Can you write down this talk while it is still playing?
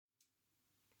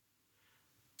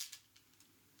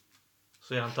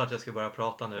Så jag antar att jag ska börja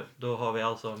prata nu. Då har vi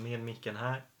alltså med micken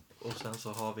här och sen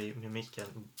så har vi med micken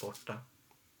borta.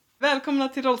 Välkomna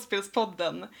till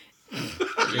Rollspelspodden.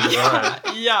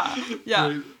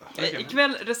 Ja.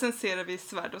 Ikväll recenserar vi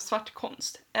Svärd och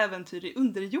svartkonst, Äventyr i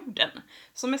underjorden,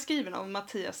 som är skriven av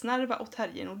Mattias Nerva och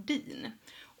Terje Nordin.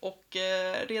 Och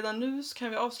redan nu så kan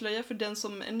vi avslöja för den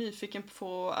som är nyfiken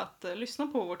på att lyssna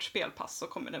på vårt spelpass så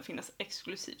kommer den finnas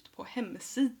exklusivt på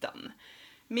hemsidan.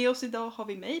 Med oss idag har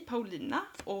vi mig, Paulina,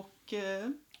 och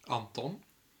Anton,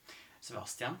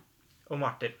 Sebastian Och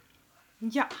Martin.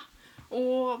 Ja,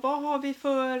 och vad har vi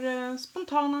för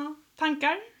spontana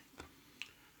tankar?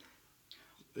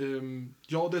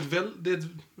 Ja, det är ett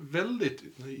väldigt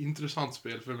intressant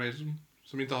spel för mig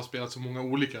som inte har spelat så många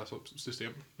olika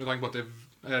system. Med tanke på att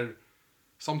det är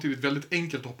samtidigt väldigt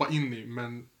enkelt att hoppa in i,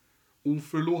 men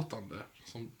oförlåtande.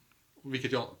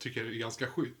 Vilket jag tycker är ganska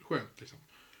skönt. Liksom.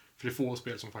 För det är få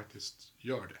spel som faktiskt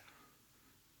gör det.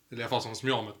 Eller i alla fall som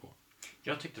jag har mött på.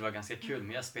 Jag tyckte det var ganska kul,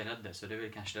 men jag spelade det, så det är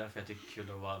väl kanske därför jag tycker det är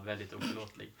kul att vara väldigt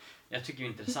oförlåtlig. Jag tycker det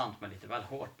är intressant men lite väl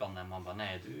hårt bland när man bara,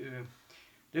 nej,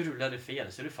 du rullade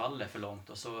fel så du faller för långt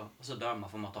och så dör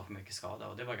man, får man ta för mycket skada,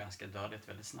 och det var ganska dödligt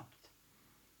väldigt snabbt.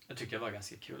 Jag tycker det var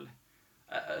ganska kul.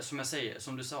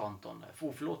 Som du sa Anton,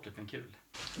 oförlåtligt men kul.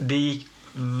 Det gick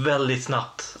väldigt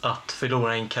snabbt att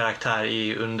förlora en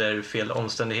karaktär under fel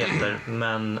omständigheter,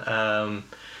 men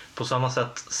på samma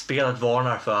sätt spelet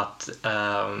varnar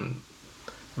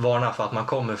för att man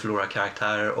kommer förlora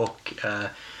karaktärer, och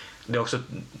det är också ett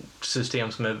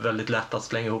system som är väldigt lätt att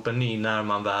slänga ihop en ny när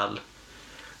man väl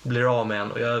blir av med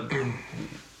en, och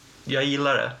jag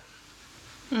gillar det.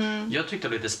 Jag tyckte det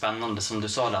var lite spännande som du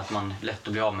sa där, att man lätt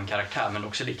att bli av med en karaktär men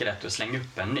också lika lätt att slänga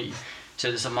upp en ny. Så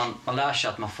det är som man lär sig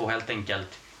att man får helt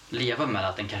enkelt leva med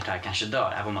att en karaktär kanske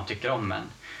dör även om man tycker om en.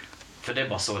 För det är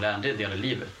bara så det är en del av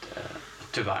livet,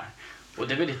 tyvärr. Och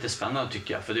det är väl lite spännande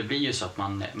tycker jag, för det blir ju så att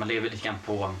man lever lite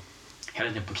grann hela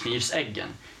tiden på knivsäggen.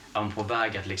 Är man på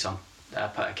väg att liksom,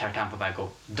 är karaktären på väg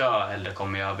att dö, eller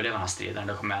kommer jag överleva den här striden,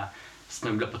 eller kommer jag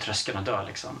snubbla på tröskeln och dö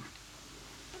liksom.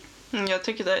 Jag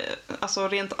tycker det, alltså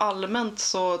rent allmänt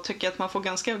så tycker jag att man får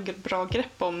ganska bra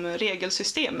grepp om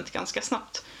regelsystemet ganska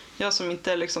snabbt. Jag som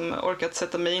inte liksom orkat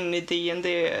sätta mig in i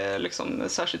D&D liksom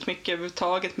särskilt mycket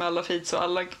överhuvudtaget med alla feeds och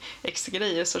alla extra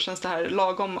grejer, så känns det här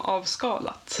lagom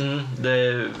avskalat. Det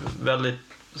är väldigt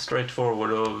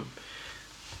straightforward och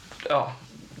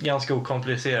ganska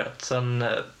okomplicerat. Sen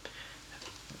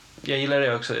jag gillar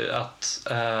det också att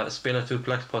spelet är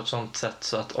upplagt på ett sånt sätt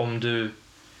så att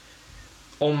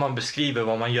om man beskriver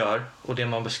vad man gör och det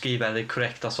man beskriver är de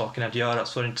korrekta sakerna att göra,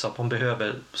 så är det inte så att man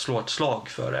behöver slå ett slag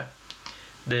för det.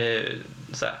 Det är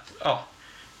så här,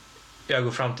 jag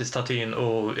går fram till statyn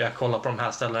och jag kollar på de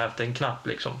här ställena efter en knapp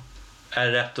liksom. Är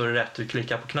det rätt och är det rätt, du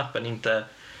klickar på knappen, inte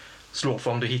slå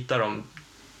för om du hittar dem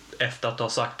efter att du har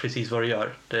sagt precis vad du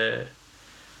gör.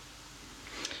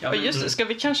 Ja, just det. Ska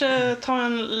vi kanske ta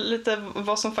lite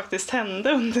vad som faktiskt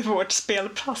hände under vårt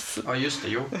spelpass? Ja, just det,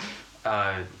 jo.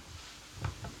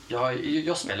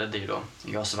 Jag spelade ju då,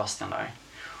 jag och Sebastian där.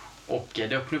 Och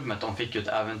det öppnade med att de fick ett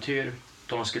äventyr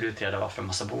då de skulle utreda varför en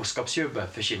massa boskapsdjur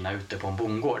började försvinna ute på en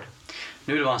bondgård.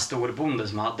 Nu det var en stor bonde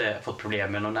som hade fått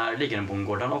problem med någon närliggande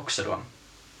bondgården också då.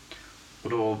 Och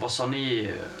då, vad sa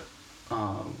ni,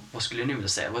 vad skulle ni vilja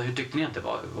säga? Hur tyckte ni att det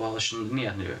var? Vad kände ni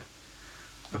att ni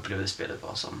upplevde spelet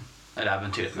var som, eller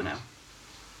äventyret menar jag?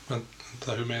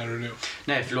 Vänta, hur menar du nu?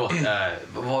 Nej, förlåt.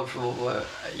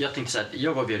 Jag tänkte så här,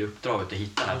 jag gav er uppdraget att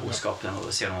hitta den här boskapen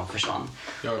och se om de försvann.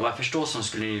 Ja. Och vad jag förstår så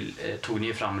tog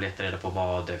ni fram och letade reda på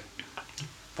vart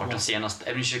den senaste,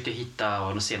 eller ni försökte hitta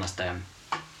de senaste,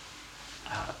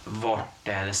 vart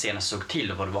den senaste såg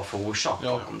till och vad det var för orsak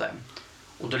bakom det.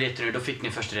 Och då fick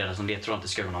ni först reda som ledtråd att det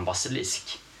skulle vara någon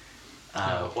basilisk.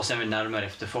 Och sen vid närmare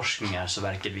efterforskningar så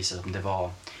verkade det visa att det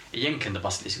var egentligen det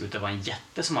basilisk, utan det var en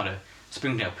jätte som hade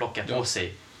sprungit ner och plockat på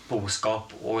sig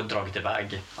boskap och dragit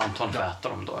iväg. Anton för att äta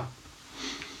dem då.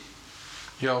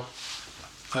 Ja.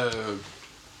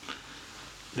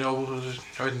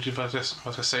 Jag vet inte vad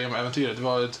jag ska säga om äventyret. Det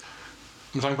var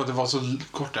med tanke på att det var så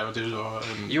kort äventyr.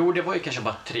 Jo, det var ju kanske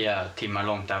bara 3 timmar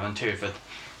långt äventyr, för att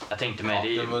jag tänkte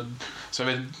mig så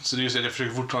det är just det, jag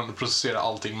försöker fortfarande processera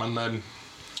allting, men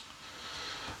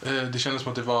det kändes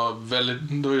som att det var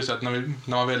väldigt, det var ju så att när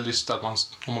man väl visste att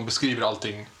om man beskriver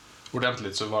allting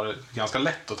ordentligt så var det ganska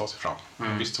lätt att ta sig fram.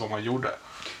 Man visste vad man gjorde.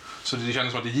 Så det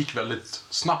kändes som att det gick väldigt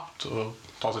snabbt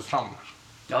att ta sig fram.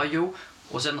 Ja, jo.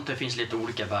 Och sen att det finns lite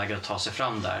olika vägar att ta sig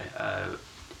fram där.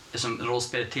 Som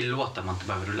rollspelet tillåter att man inte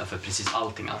behöver rulla för precis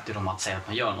allting. Alltid om att säga att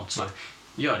man gör något så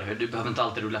gör det. Du behöver inte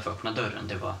alltid rulla för att öppna dörren.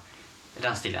 Det var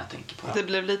den stilen jag tänker på. Det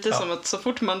blev lite som att så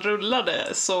fort man rullade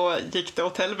så gick det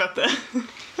åt helvete.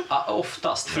 Ja,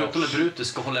 oftast, förutom när Brutus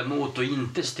ska hålla emot och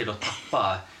inte se till att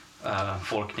tappa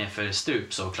folk ner för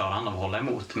stup, så klarar han av att hålla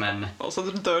emot. Men... Och så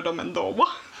dör de ändå.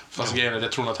 Fast grejen är,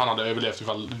 jag tror att han hade överlevt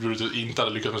ifall Brutus inte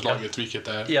hade lyckats med slaget, vilket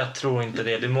är... Jag tror inte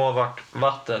det. Det må ha varit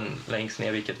vatten längst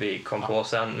ner, vilket vi kom på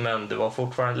sen, men det var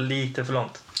fortfarande lite för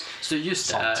långt. Så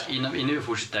just innan vi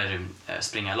fortsätter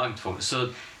springa långt, så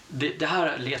det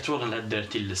här ledtråden ledde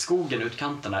till skogen,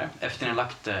 utkanten där. Efter ni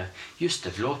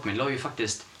lagt, ni la ju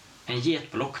faktiskt en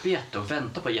get på lockbete och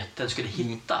väntade på att geten skulle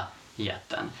hitta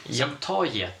geten. Sen ta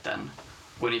geten,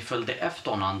 och ni följde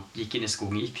efter honom, han gick in i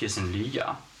skogen, gick till sin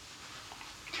lya.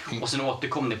 Och sen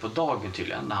återkom ni på dagen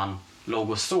tydligen, när han låg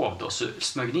och sov då, så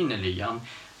smög ni in i lyan,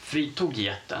 fritog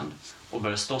geten och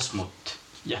började slåss mot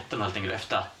jätten helt enkelt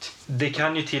efter att... Det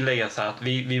kan ju tilläggas här att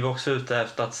vi var också ute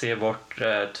efter att se vart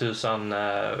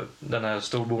den här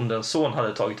storbondens son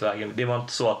hade tagit vägen. Det var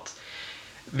inte så att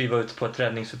vi var ute på ett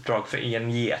räddningsuppdrag för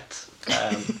en get.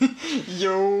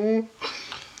 Jo.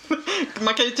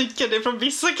 Man kan ju tycka det från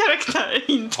vissa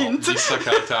karaktärer, inte. Vissa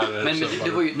karaktärer. Men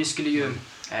det var ju, ni skulle ju...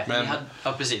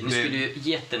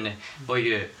 Geten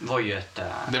var ju ett...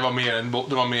 Det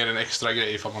var mer en extra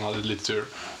grej för att man hade lite tur.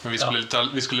 Men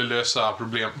vi skulle lösa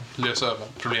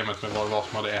problemet med vad det var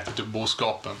som hade ätit upp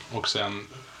boskapen och sen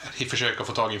försöka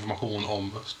få tag i information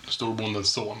om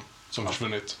storbondens son som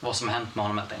försvunnit. Vad som hänt med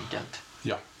honom helt enkelt.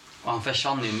 Ja. Och han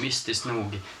försvann ju mystiskt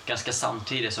nog ganska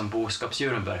samtidigt som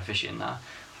boskapsdjuren började försvinna.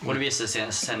 Och det visade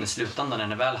sig sen i slutändan, när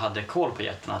ni väl hade koll på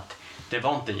jätten, att det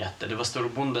var inte en jätte, det var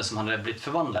storbonden som hade blivit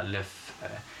förvandlad eller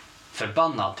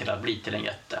förbannad till att bli till en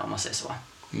jätte, om man säger så.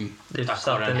 Det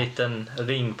satt en liten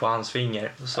ring på hans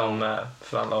finger som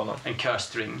förvandlade honom. En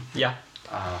cursed ring. Ja.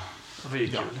 Det var ju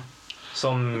kul.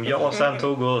 Som jag sen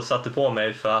tog och satte på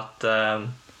mig för att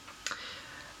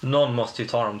någon måste ju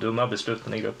ta de dumma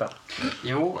besluten i gruppen.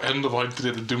 Jo. Ändå var inte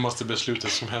det dummaste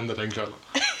beslutet som hände den kvällen.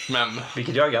 Men...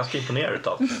 Vilket jag är ganska imponerad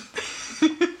utav.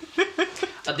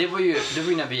 Ja, det var ju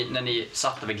när ni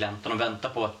satt vid gläntan och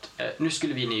väntade på att nu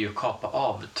skulle ni ju kapa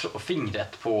av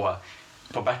fingret på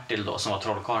Bertil då, som var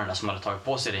trollkarlen som hade tagit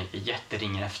på sig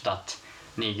jätteringen efter att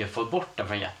ni fått bort den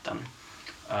från jätten.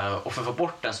 Och för att få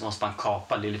bort den så måste man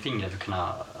kapa lillfingret för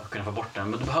att kunna få bort den.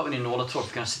 Men då behöver ni nål och tråd för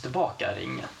att kunna se tillbaka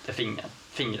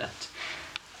fingret.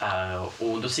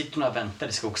 Och då sitter ni och väntar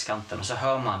i skogskanten och så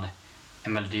hör man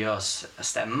en melodiös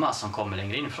stämma som kommer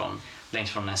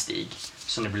längst från en stig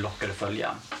som ni blir lockade att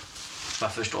följa.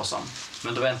 Vad förstår som.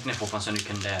 Men då väntar ni på så ni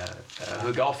kunde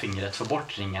hugga av fingret, få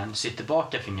bort ringen, sy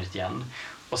tillbaka fingret igen.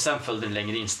 Och sen följde ni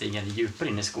längre in stigen djupare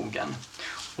in i skogen.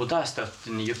 Och där stötte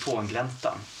ni ju på en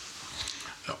glänta.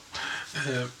 Ja.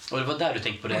 Och det var där du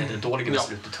tänkte på det dåliga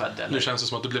beslutet skedde? Eller? Nu känns det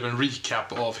som att det blev en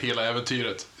recap av hela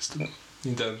äventyret.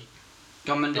 Inte...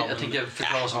 Ja, men jag tänker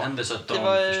förklara vad som hände så att det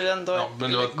var ju ändå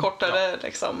kortare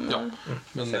liksom. Ja.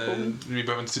 Men vi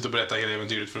behöver inte sitta och berätta hela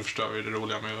äventyret för att förstå det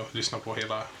roliga med att lyssna på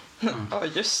hela. Ja,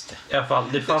 just det. I alla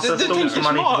fall, det fanns en stol som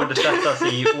man inte borde sätta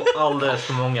sig i och alldeles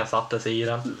för många satte sig i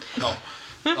den.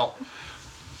 Ja.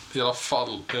 I alla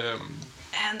fall.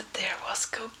 And there was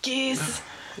cookies.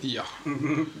 Ja.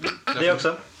 Det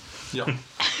också. Ja.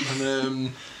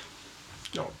 Men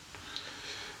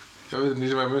jag vet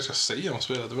inte vad jag ska säga om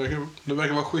spelet. Det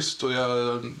verkar vara schysst och det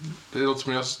är något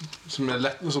som är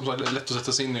lätt att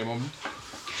sätta sig in i.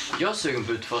 Jag är sugen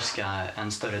på att utforska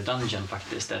en större dungeon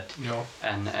faktiskt.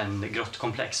 En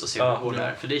grottkomplex och se vad det går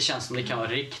där. För det känns som det kan vara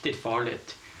riktigt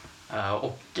farligt.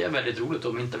 Och väldigt roligt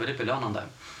och inte väldigt belönande.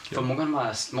 För många av de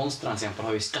här monstren till exempel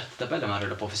har ju skattetabeller man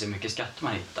rullar på för att se hur mycket skatt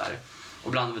man hittar. Och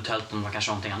ibland eventuellt om man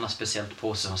kanske har någonting annat speciellt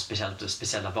på sig, som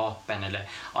speciella vapen eller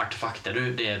artefakter.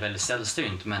 Det är väldigt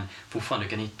sällsynt men fortfarande du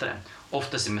kan hitta det.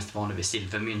 Oftast är det mest vanligt vid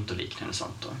silvermynt och liknande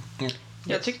sånt.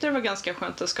 Jag tyckte det var ganska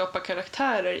skönt att skapa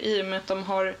karaktärer i och med att de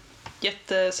har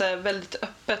gett så här väldigt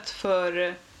öppet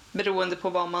för beroende på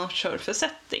vad man kör för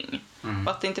setting.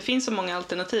 Och att det inte finns så många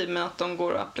alternativ men att de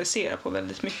går att applicera på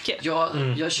väldigt mycket.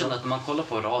 Jag känner att när man kollar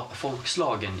på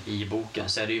folkslagen i boken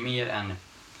så är det ju mer en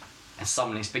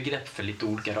samlingsbegrepp för lite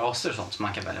olika raser och sånt som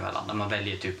man kan välja mellan. När man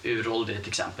väljer typ uråldrig till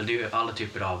exempel. Det är ju alla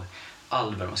typer av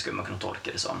alver man skulle kunna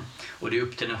tolka det som. Och det är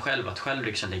upp till en själv att själv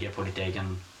liksom lägga på lite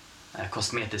egen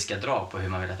kosmetiska drag på hur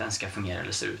man vill att den ska fungera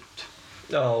eller se ut.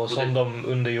 Ja, och som de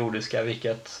underjordiska,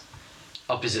 vilket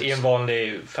i en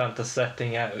vanlig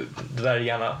fantasy-setting är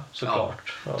dvärgarna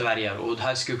såklart. Ja, dvärgar. Och det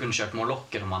här skulle kunna kört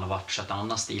Morlocker om man har varit kört en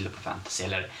annan stil på fantasy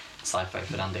eller sci-fi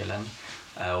för den delen.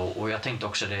 Och jag tänkte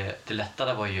också det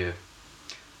lättare var ju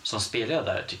som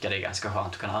spelledare tycker jag det är ganska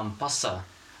skönt att kunna anpassa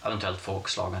eventuellt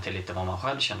folkslagen till lite vad man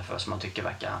själv känner för som man tycker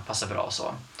verkar passa bra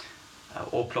så.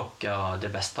 och plocka det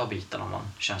bästa av bitarna om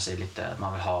man känner sig lite,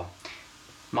 man vill ha,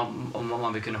 om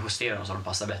man vill kunna justera dem så de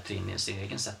passar bättre in i sin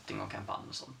egen setting och kampanj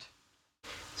och sånt.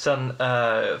 Sen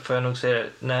får jag nog säga,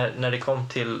 när det kom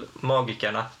till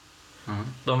magikerna,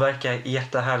 de verkar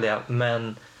jättehärliga,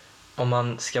 men om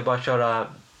man ska bara köra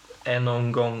en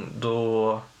omgång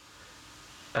då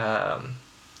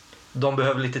de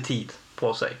behöver lite tid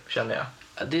på sig, känner jag.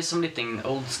 Det är som lite en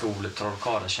old school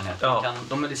trollkarlar, känner jag. Ja.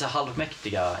 De är lite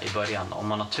halvmäktiga i början om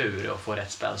man har tur och får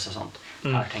rätt spel och sånt.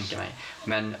 Här tänker jag mig.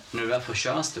 Men när du väl får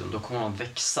köra en stund, då kommer de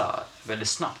växa väldigt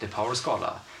snabbt i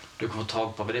powerskala. Du kommer få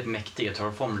tag på väldigt mäktiga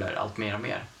trollformler allt mer och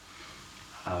mer.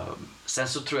 Sen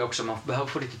så tror jag också att man behöver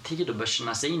få lite tid att börja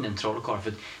känna sig in i en trollkarl,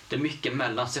 för det är mycket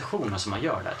mellan sessioner som man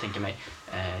gör där, tänker mig.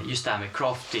 Just det här med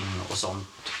crafting och sånt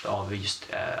av just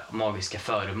magiska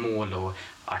föremål och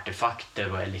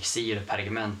artefakter och elixir och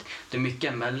pergament. Det är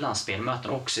mycket mellan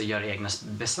spelmöten också, gör egna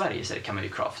besvärjelser kan man ju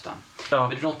crafta. Ja. Men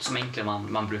det är något som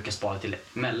egentligen man brukar spara till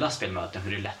mellan spelmöten,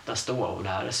 för det är lättast då och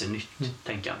lära sig nytt,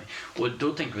 tänker jag mig. Och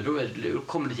då tänker vi, då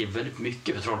kommer det till väldigt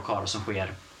mycket för trollkarlar som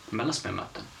sker mellan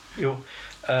spelmöten. Jo,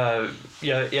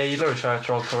 jag gillar att köra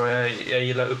trollkarl. Jag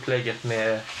gillar upplägget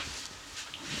med...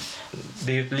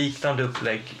 Det är ett liknande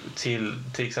upplägg till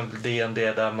exempel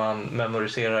D&D där man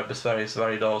memoriserar besvärjelse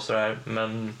varje dag och sådär,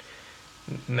 men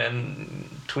en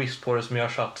twist på det som gör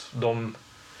så att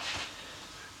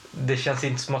det känns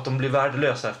inte som att de blir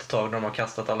värdelösa efter ett tag när de har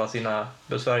kastat alla sina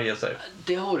besvärjelser.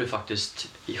 Det har du faktiskt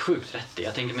sjukt rätt i.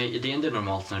 Jag tänker mig, i D&D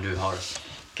normalt när du har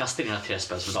kastat dina 3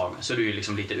 spel för dagen så är du ju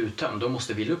liksom lite uttömd. Då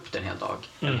måste vila upp den hel dag,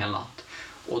 en hel natt.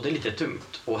 Och det är lite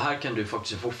tungt. Och här kan du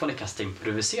faktiskt fortfarande kasta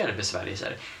improviserade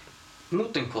besvärjelser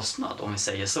mot en kostnad, om vi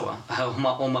säger så.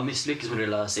 Om man misslyckas med att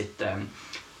rulla sitt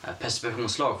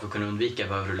perceptionslag för att kunna undvika att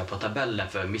behöva rulla på tabellen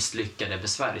för misslyckade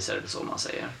besvärjelser, eller så man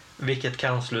säger. Vilket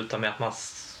kan sluta med att man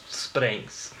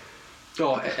sprängs.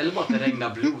 Ja, eller bara att det regnar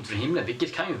blod från himlen,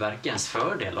 vilket kan ju verka ens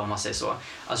fördel, om man säger så.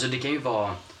 Alltså det kan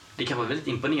vara väldigt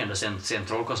imponerande att se en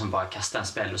trollkarl som bara kastar en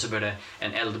spel och så börjar det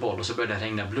en eldboll och så börjar det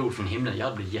regna blod från himlen.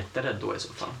 Jag blir jätterädd då i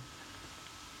så fall.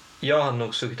 Jag hade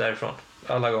nog sugit därifrån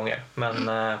alla gånger, men...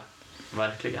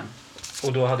 Verkligen.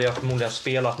 Och då hade jag förmodligen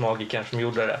spelat magiker som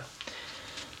gjorde det.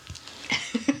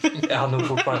 Jag hade nog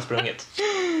fortfarande sprungit.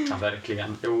 Ja,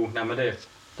 verkligen. Jo, nej men det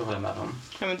håller jag med om.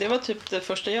 Ja, men det var typ det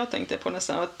första jag tänkte på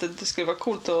nästan, att det skulle vara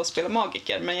coolt att spela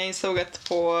magiker. Men jag insåg att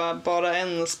på bara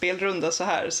en spelrunda så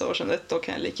här så kände jag att då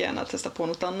kan jag lika gärna testa på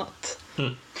något annat.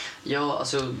 Ja,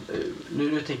 alltså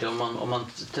nu tänker jag om man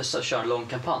testar att köra en lång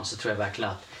kampanj så tror jag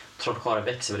verkligen att trollkarlar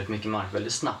växer väldigt mycket mark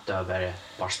väldigt snabbt över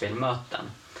ett par spelmöten.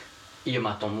 I och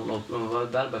med att de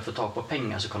väl börjar få tag på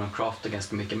pengar så kan de crafta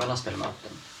ganska mycket mellan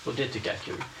spelmöten. Och det tycker jag är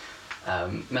kul.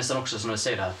 Men sen också som du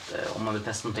säger att om man vill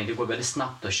testa någonting, det går väldigt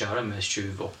snabbt att köra med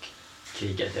tjuv och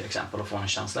krigare till exempel och få en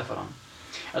känsla för dem.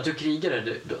 Jag tror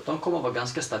krigare, de kommer att vara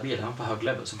ganska stabila, de på hög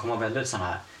level, som kommer att vara väldigt sådana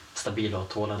här stabila och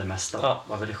tåla det mesta och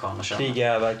vara väldigt sköna att köra.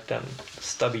 Krigare är verkligen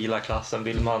stabila klassen.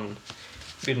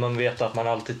 Vill man veta att man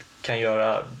alltid kan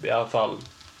göra i alla fall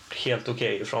helt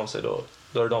okej ifrån sig, då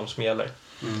är det de som gäller.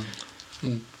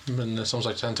 Men som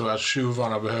sagt, sen tror jag att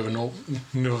tjuvarna behöver nog...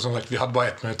 Nu som sagt, vi hade bara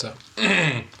ett möte.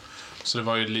 Så det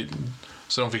var ju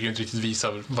så de fick ju inte riktigt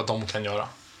visa vad de kan göra.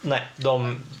 Nej,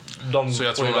 de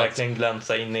får ju verkligen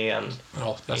glänsa in i en...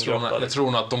 Ja, jag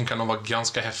tror nog att de kan nog vara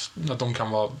ganska att de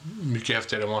kan vara mycket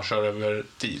häftigare om man kör över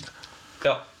tid.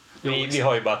 Ja, vi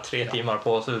har ju bara 3 timmar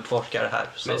på oss att utforska det här.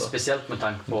 Så. Men speciellt med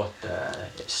tanke på att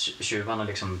tjuvarna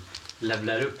liksom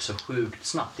levlar upp så sjukt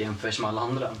snabbt jämfört med alla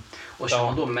andra. Och kör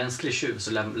man då mänsklig tjuv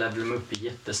så levlar de upp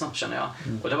jättesnabbt, känner jag.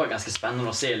 Och det var ganska spännande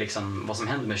att se liksom vad som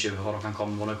händer med tjuv, vad de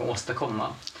kan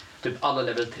åstadkomma. Typ alla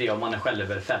level 3 och man är själv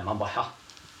level 5, man bara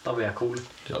då var jag cool.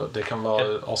 Ja, det kan vara...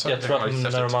 Jag tror att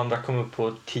när de andra kommer upp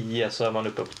på 10 så är man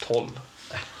uppe på 12.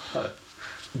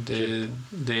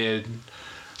 Det är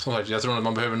som sagt, jag tror att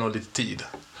man behöver nå lite tid.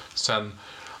 Sen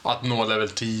att nå level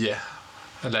 10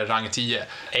 eller rang 10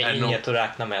 är inget att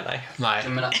räkna med, nej. Nej,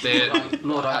 jag menar,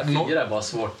 några 4 är bara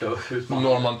svårt att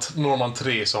utmana. Når man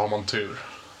 3 så har man tur.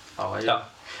 Ja.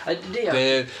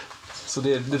 Så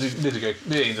det tycker jag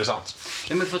det är intressant.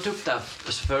 Ja, men för att ta upp det här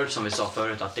förut, som vi sa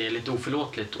förut, att det är lite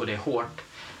oförlåtligt och det är hårt.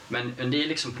 Men det är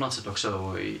liksom på något sätt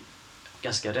också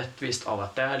ganska rättvist av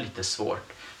att det är lite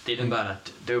svårt. Det innebär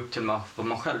att det är upp till vad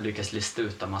man själv lyckas lista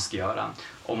ut vad man ska göra.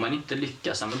 Om man inte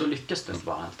lyckas, men då lyckas du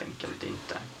bara helt enkelt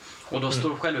inte. Och då står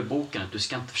det själv i boken att du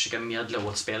ska inte försöka medla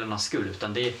åt spelarnas skull,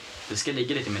 utan det ska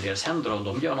ligga lite med deras händer. Om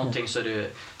de gör någonting så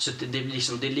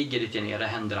det ligger lite i era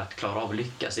händer att klara av att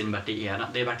lyckas. Det innebär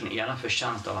att det är verkligen era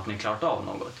förtjänst av att ni klarat av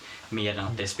något, mer än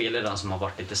att det är spelaren som har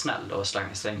varit lite snäll och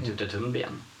slängt ut ett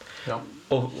hundben. Ja.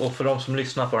 Och för de som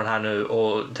lyssnar på den här nu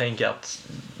och tänker att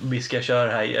vi ska köra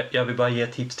det här, jag vill bara ge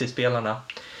tips till spelarna.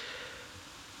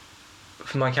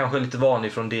 För man kanske är lite van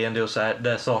ifrån D&D och så här,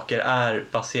 där saker är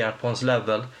baserat på ens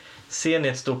level. Ser ni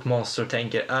ett stort monster och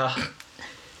tänker,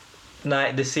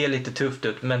 nej det ser lite tufft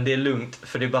ut, men det är lugnt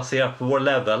för det är baserat på vår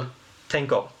level.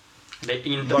 Tänk om. Det är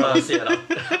inte baserat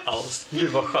alls.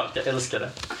 Gud vad skönt, jag älskar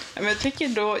det. Men jag tycker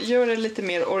då gör det lite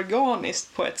mer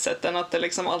organiskt på ett sätt än att det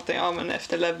liksom alltid använder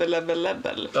efter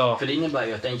level. Ja. För det innebär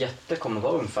ju att en jätte kommer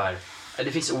vara ungefär...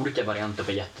 Det finns olika varianter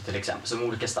på jätte till exempel, som är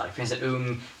olika stark. Det finns en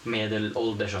ung,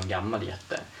 medelålders och en gammal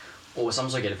jätte. Och samma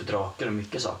sak är det för drakar och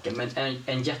mycket saker. Men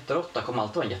en jätteråtta kommer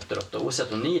alltid vara en jätteråtta,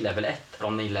 oavsett om ni är level 1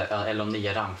 eller om ni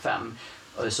är rang 5.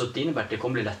 Så det innebär att det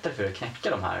kommer bli lättare för er att knäcka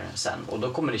de här sen. Och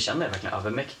då kommer ni känna er verkligen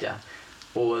övermäktiga.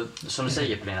 Och som du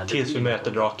säger, Paulina... Tills vi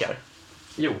möter drakar.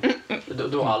 Jo,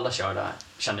 då alla körde,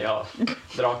 kände jag.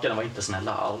 Drakarna var inte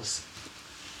snälla alls.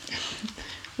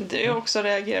 Det är också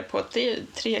reagerar på att det är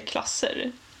 3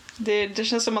 klasser. Det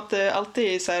känns som att det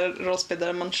alltid är så här rollspel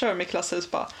där man kör med klasser så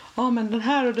bara, men den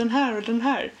här och den här och den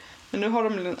här. Men nu har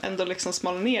de ändå liksom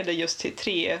smalat ner det just till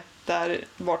 3 där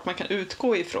vart man kan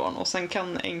utgå ifrån, och sen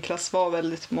kan en klass vara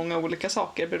väldigt många olika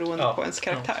saker beroende på ens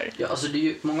karaktär. Ja, alltså det är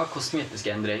ju många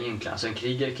kosmetiska ändringar egentligen. Så en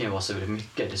krigare kan ju vara så väldigt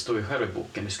mycket. Det står ju själv i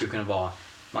boken. Det skulle kunna vara,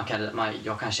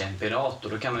 jag kanske är en pirat,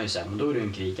 och då kan man ju säga, men då är du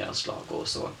en krigarslag och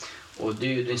så. Och det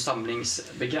är ju en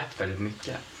samlingsbegrepp väldigt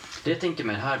mycket. Det jag tänker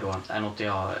med det här då är något det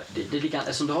är lika,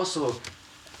 eftersom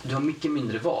du har mycket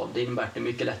mindre val. Det innebär att det är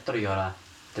mycket lättare att göra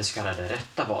det så kallade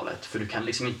rätta valet. För du kan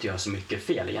liksom inte göra så mycket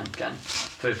fel egentligen.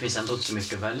 För det finns ändå inte så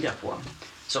mycket att välja på.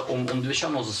 Så om du kör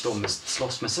någon som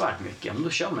slåss med svärd mycket, då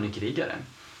kör man en krigare.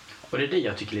 Och det är det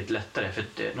jag tycker är lite lättare.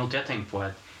 För något jag tänkt på är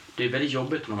att det är väldigt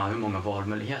jobbigt om man har hur många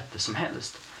valmöjligheter som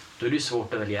helst. Då är det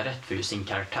svårt att välja rätt för sin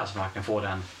karaktär så man kan få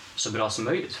den så bra som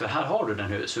möjligt. För här har du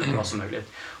den så bra som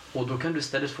möjligt. Och då kan du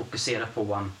istället fokusera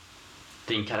på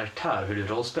din karaktär, hur du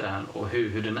rollspelar den och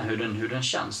hur den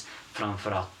känns,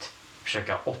 framför att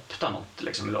försöka opta något,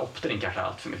 liksom, eller opta din karaktär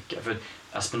allt för mycket. För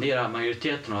att spendera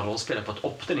majoriteten av rollspelet på att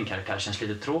opta din karaktär känns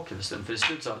lite tråkigt för stund, för i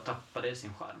slut så tappar det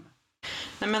sin charm.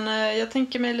 Nej, men jag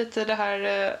tänker mig lite det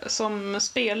här som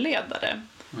spelledare.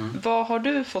 Vad har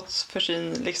du fått för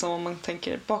syn, liksom, om man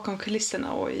tänker bakom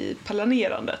kulisserna och i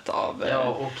planerandet av...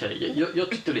 Ja, okej. Jag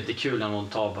tyckte det var lite kul när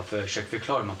någon försöker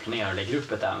förklara hur man planerar och lägger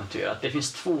upp ett äventyr. Att det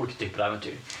finns 2 olika typer av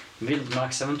äventyr.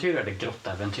 Vildmarksäventyr eller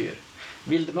grottäventyr.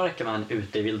 Vildmark är man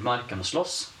ute i vildmarken och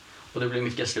slåss. Och det blir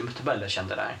mycket slumptabeller,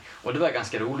 kände där. Och det var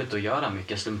ganska roligt att göra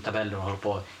mycket slumptabeller och hålla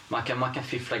på. Man kan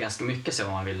fiffla ganska mycket så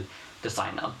vad man vill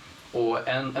designa. Och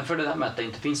en fördel där med att det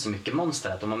inte finns så mycket monster,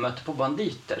 att om man möter på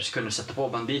banditer så kan du sätta på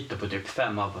banditer på typ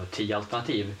 5 av 10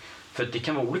 alternativ. För det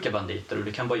kan vara olika banditer och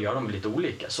du kan bara göra dem lite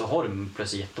olika, så har du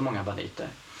plötsligt jättemånga banditer.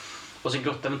 Och sen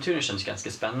grottäventyren känns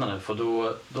ganska spännande, för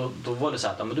då var det så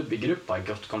att du bygger upp ett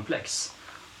grottkomplex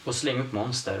och slänger upp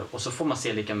monster, och så får man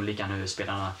se lika hur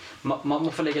spelarna...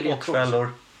 Man får lägga ledtråd. Och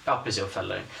fällor. Ja, precis, och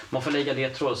fällor. Man får lägga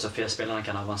ledtråd så att spelarna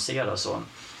kan avancera och så.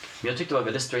 Men jag tyckte det var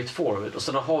väldigt straightforward. Och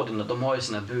så de har ju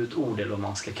sina budord, eller vad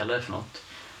man ska kalla det för något.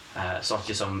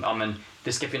 Saker som,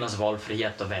 det ska finnas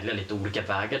valfrihet att välja lite olika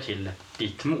vägar till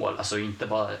ditt mål. Alltså inte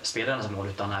bara spelarnas mål,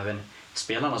 utan även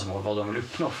spelarnas mål, vad de vill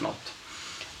uppnå för något.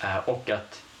 Och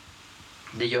att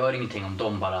det gör ingenting om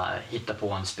de bara hittar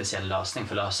på en speciell lösning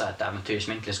för att lösa ett äventyr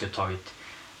som egentligen skulle tagit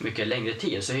mycket längre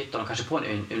tid. Så hittar de kanske på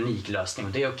en unik lösning,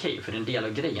 och det är okej, för det är en del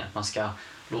av grejen att man ska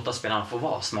låta spelarna få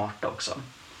vara smarta också.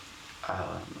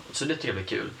 Så det tycker jag är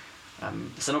kul.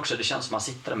 Sen också, det känns som man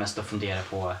sitter mest och funderar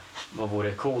på vad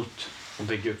vore coolt att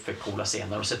bygga upp för coola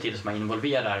scener, och se till att man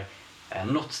involverar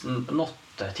något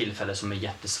tillfälle som är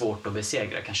jättesvårt att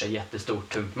besegra, kanske ett jättestort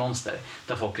tungt monster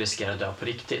där folk riskerar att dö på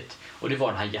riktigt. Och det var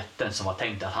den här jätten som var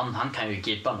tänkt att han kan ju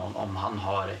gibba någon om han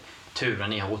har turen,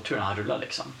 ni har oturen, han rullar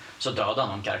liksom. Så dödar han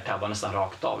någon karaktär bara nästan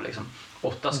rakt av liksom.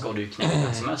 8 ska du ju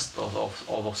knäcka som mest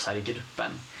av oss här i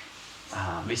gruppen.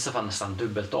 Vissa fall nästan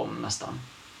dubbelt om nästan.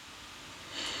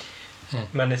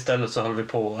 Men istället så höll vi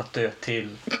på att dö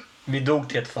till... Vi dog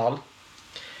till ett fall.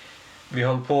 Vi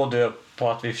höll på att dö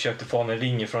på att vi försökte få en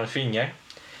ring från ett finger.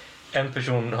 En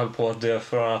person höll på att dö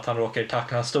för att han råkade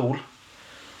tackla en stol.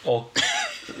 Och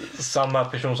samma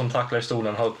person som tacklade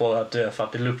stolen höll på att dö för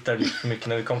att det luktade lite för mycket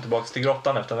när vi kom tillbaka till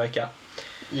grottan efter en vecka.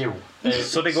 Jo.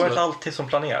 Så det går inte alltid som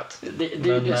planerat. Det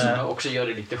är det som också gör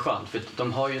det lite skönt. För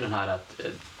de har ju den här att...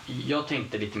 Jag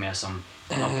tänkte lite mer som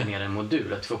man planerar en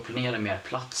modul. Att få planera mer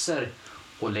platser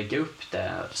och lägga upp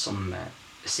det som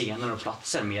scener och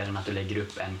platser mer än att du lägger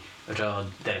upp en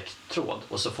röd direkttråd.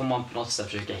 Och så får man på något sätt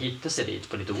försöka hitta sig dit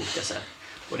på lite olika sätt.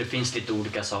 Och det finns lite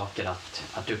olika saker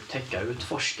att upptäcka och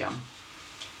utforska.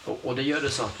 Och det gör det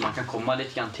så att man kan komma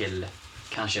lite grann till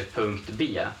kanske punkt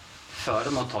B före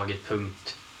man tagit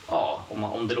punkt A,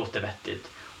 om det låter vettigt.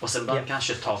 Och sen bara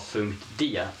kanske ta punkt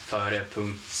D före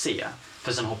punkt C.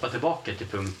 För sen hoppa tillbaka till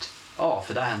punkt A,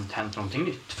 för där har hänt någonting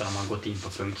nytt för när man gått in på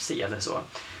punkt C eller så.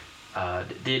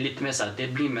 Det är lite mer så här, det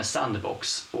blir mer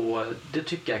sandbox, och det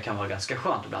tycker jag kan vara ganska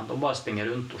skönt ibland. Att bara springa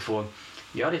runt och få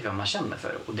göra lite vad man känner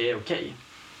för, och det är okej.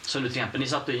 Så till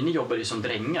exempel, ni jobbade ju som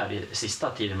drängar i sista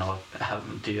tiden av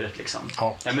äventyret liksom.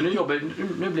 Ja, men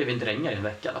nu blev vi drängar i en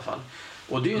vecka i alla fall.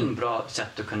 Och det är ju en bra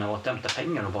sätt att kunna återhämta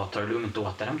pengar och bara ta det lugnt och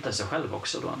återhämta sig själv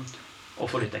också då. Och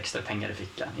få lite extra pengar i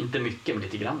fickan. Inte mycket, men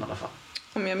lite grann i alla fall.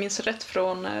 Om jag minns rätt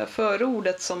från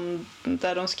förordet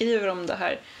där de skriver om det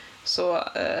här, så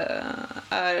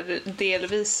är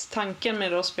delvis tanken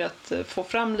med rollspel att få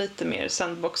fram lite mer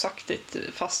sandboxaktigt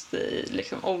fast i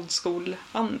liksom old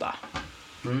school-anda.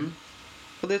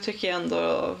 Och det tycker jag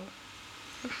ändå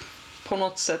på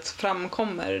något sätt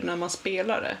framkommer när man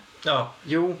spelar det. Ja,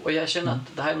 jo, och jag känner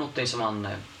att det här är något som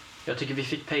jag tycker vi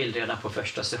fick pejl redan på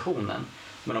första sessionen.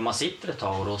 Men om man sitter ett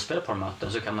tag och rollspelar på de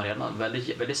möten så kan man redan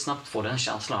väldigt, väldigt snabbt få den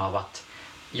känslan av att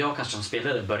jag kanske som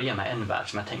spelare börjar med en värld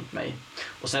som jag tänkt mig.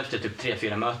 Och sen efter typ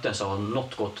 3-4 möten så har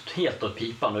något gått helt åt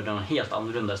pipan och det är en helt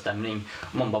annorlunda stämning.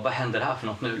 Och man bara, vad händer här för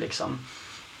något nu liksom?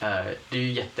 Det är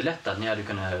ju jättelätt att ni hade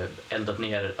kunnat eldat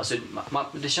ner, alltså,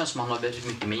 det känns som att man har väldigt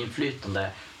mycket med inflytande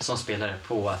som spelare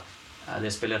på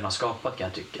det spelarna har skapat, kan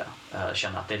jag tycka.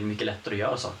 Känna att det är mycket lättare att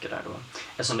göra saker där då.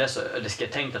 Eftersom det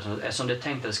är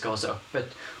tänkt att det ska vara så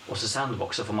öppet och så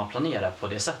sandbox, så får man planera på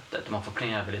det sättet. Man får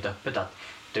planera väldigt öppet att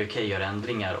det är okej att göra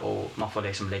ändringar och man får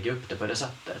liksom lägga upp det på det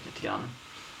sättet lite grann.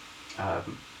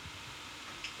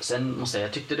 Sen måste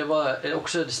jag tyckte det var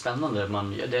också spännande,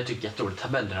 det jag tycker jätteroligt,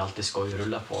 tabeller alltid skoj att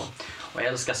rulla på. Och jag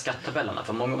älskar skattabellerna,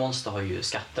 för många monster har ju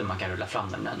skatter man kan rulla fram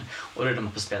nämligen. Och då rullar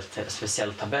man på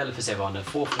speciell tabell för att se vad den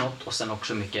får för något och sen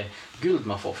också mycket guld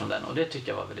man får från den. Och det tycker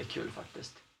jag var väldigt kul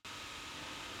faktiskt.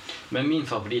 Men min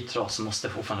favoritras måste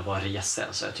fortfarande vara resel,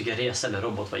 så jag tycker resel eller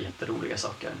robot var jätteroliga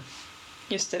saker.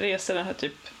 Just det, resel är här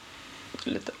typ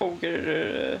lite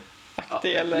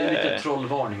ogre-aktig eller... Det är lite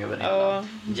trollvarning över det hela.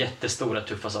 Jättestora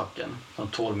tuffa saker. Som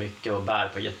tål mycket och bär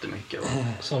på jättemycket. Och...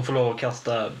 Som får lov att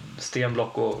kasta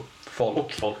stenblock och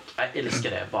folk. Jag älskar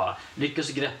det. Bara lyckas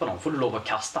greppa dem får du lov att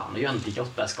kasta han och gör en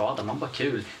D8 skada. Man bara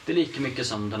kul. Det är lika mycket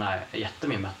som den här jätte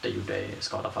med mötte gjorde i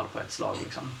skadafall på ett slag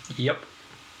liksom. Japp.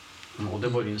 Och det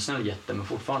var ju en snäll jätte, men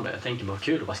fortfarande, jag tänker bara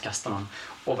kul att bara kasta någon.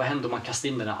 Och vad händer om man kastar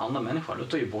in den här andra människan? Då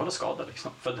tar ju båda skada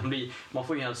liksom. För att man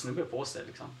får ju en hel snubbe på sig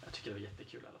liksom. Jag tycker det var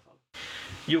jättekul i alla fall.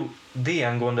 Jo, det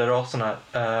angående raserna.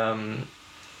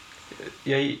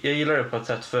 Jag gillar det på ett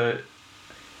sätt, för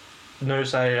när du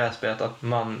säger i det här spelet att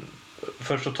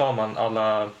först så tar man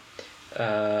alla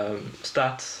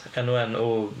stats en och en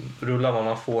och rullar vad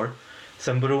man får.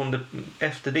 Sen beroende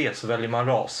efter det så väljer man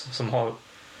ras som har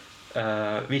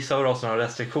vissa av raserna har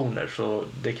restriktioner, så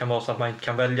det kan vara så att man inte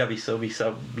kan välja vissa och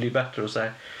vissa blir bättre och så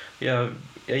här. Jag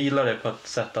gillar det på ett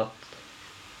sätt att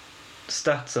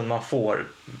statsen man får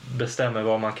bestämmer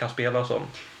vad man kan spela som.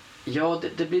 Ja,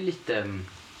 det blir lite...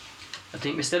 Jag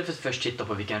tänker, istället för att först titta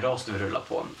på vilken ras du vill rulla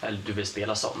på eller du vill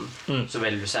spela som, så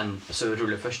väljer du sen, så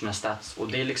rullar du först dina stats, och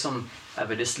det är liksom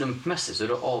det slumpmässigt, så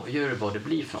då avgör du vad det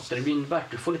blir för något. Det blir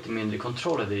värt, du får lite mindre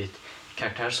kontroll över ditt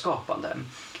karaktärsskapande.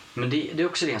 Men det är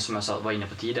också det som jag var inne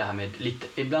på tidigare här med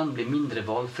ibland blir mindre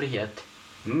valfrihet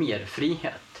mer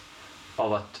frihet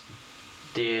av att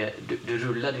du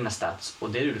rullar dina stats och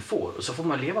det du får, och så får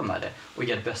man leva med det och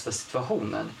göra det bästa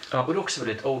situationen. Ja. Och det är också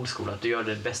väldigt old school att du gör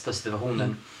det bästa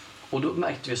situationen. Och då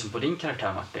märkte vi som på din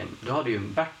karaktär, Martin, du hade ju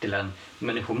Bertil, en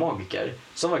människomagiker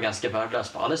som var ganska värdelös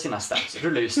på alla sina stats.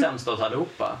 Rullade ju sämst åt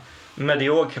allihopa.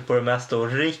 Medioker på det mesta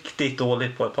och riktigt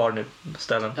dåligt på ett par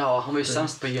ställen. Ja, han var ju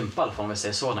sämst på gympa om vi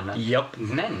säger så nämligen. Yep.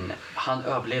 Men han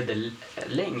överlevde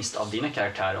längst av dina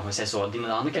karaktärer, om vi säger så.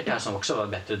 Dina andra karaktärer som också var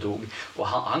bättre dog. Och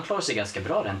han klarade sig ganska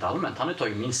bra rent allmänt. Han har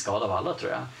tagit minst skada av alla,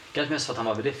 tror jag. Kanske mest för att han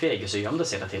var väldigt feg så gömde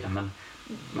sig hela tiden.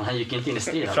 Men han gick inte in i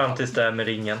strid. Fram tills det med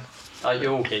ringen. Ja,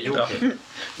 okej.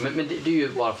 Men det är ju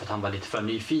bara för att han var lite för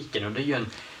nyfiken. Och det är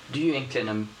ju egentligen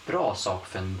en bra sak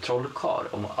för en trollkarl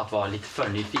om att vara lite för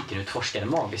nyfiken och utforska det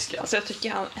magiska. Alltså jag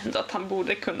tycker ändå att han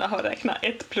borde kunna ha räknat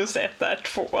 1 + 1 är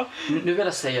 2. Nu vill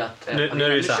jag säga att nu är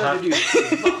det så här.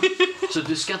 Så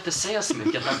du ska inte säga så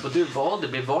mycket att du valde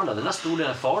blir varnad. Den här stolen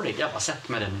är farlig. Jag har bara sett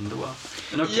med den ändå.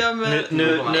 Men okay. Ja, men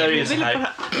nu är det ju så här.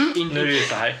 Nu är det ju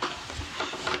så här.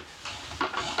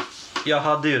 Jag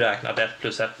hade ju räknat 1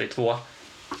 + 1 blir 2.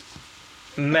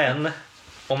 Men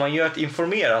om man gör ett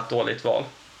informerat dåligt val,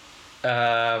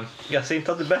 jag ser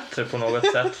inte att det är bättre på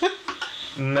något sätt,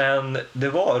 men det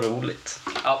var roligt.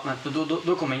 Ja, men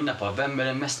då kommer jag in på vem är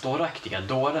den mest dåraktiga?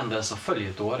 Dåren, den som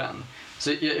följer dåren.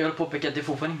 Så jag vill påpeka att det är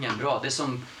fortfarande ingen bra. Det är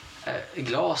som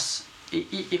glas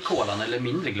i kolan eller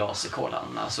mindre glas i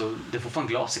kolan. Alltså, det är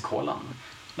fortfarande glas i kolan.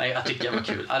 Nej, jag tycker det var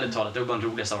kul. Ärligt talat, det var bara en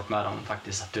rolig sak med dem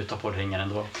faktiskt, att du tar på ringar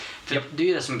ändå. För det är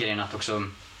ju det som är grejen, att också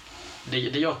det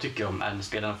jag tycker om är när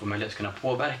spelarna får möjlighet att kunna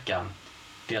påverka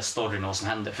deras storyn och vad som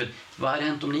händer. För vad hade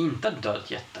hänt om ni inte hade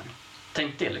dödat jätten?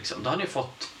 Tänk det liksom. Då hade ni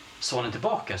fått sonen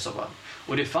tillbaka så va.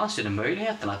 Och det fanns ju den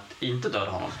möjligheten att inte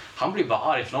döda honom. Han blir bara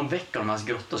arg för någon vecka om hans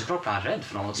grotta, så klart blir han rädd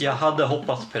för någon. Jag hade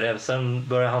hoppats på det, sen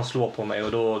började han slå på mig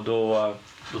och då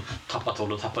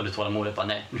tappade du tålamodet. Bara,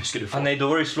 nej, nu ska du få. Nej, då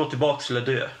var det ju slå tillbaka eller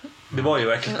dö. Det var ju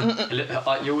verkligen.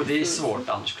 Jo, det är svårt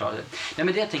annars klara det. Nej,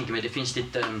 men det jag tänker mig, det finns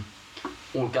lite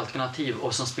olika alternativ,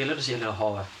 och som spelare så gäller det att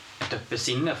ha ett öppet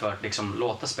sinne för att liksom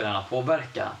låta spelarna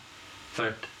påverka. För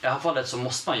i det här fallet så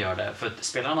måste man göra det, för att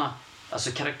spelarna,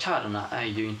 alltså karaktärerna är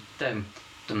ju inte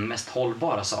de mest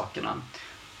hållbara sakerna.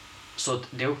 Så att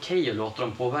det är okej att låta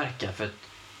dem påverka, för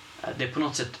att det på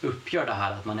något sätt uppgör det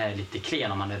här att man är lite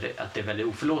klen, att det är väldigt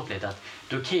oförlåtligt. Att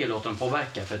det är okej att låta dem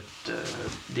påverka, för att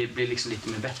det blir liksom lite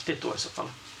mer vettigt då i så fall.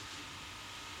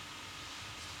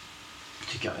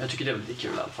 Jag tycker det är väldigt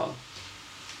kul i alla fall.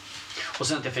 Och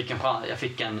sen att jag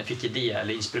fick idé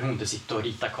eller inspiration till att sitta och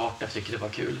rita kartor. Jag tycker det var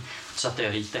kul. Så att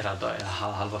jag ritade hela dagen,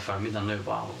 halva förmiddagen nu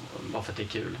bara för att det är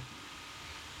kul.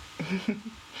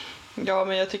 Ja,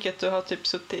 men jag tycker att du har typ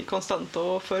suttit konstant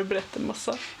och förberett en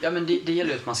massa. Ja, men det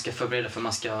gäller ju att man ska förbereda, för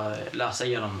man ska läsa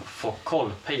igenom,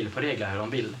 få pejl på regler hur de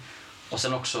vill. Och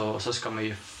sen också så ska man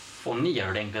ju få ner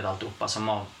ordentligt alltihopa.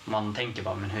 Så man tänker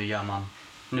bara, men hur gör man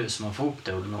nu så man får ihop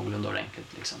det någorlunda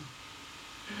ordentligt liksom.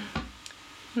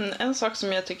 En sak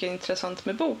som jag tycker är intressant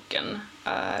med boken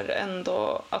är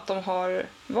ändå att de har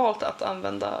valt att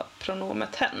använda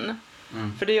pronomet hen.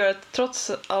 För det gör att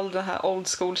trots all den här old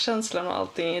school-känslan och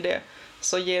allting i det,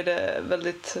 så ger det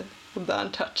väldigt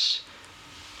modern touch.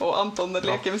 Och Anton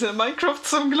leker med sina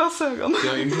Minecraft-solglasögon.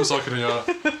 Jag har inte med saker att göra.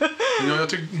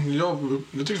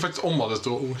 Jag tycker faktiskt om att det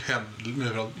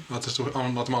står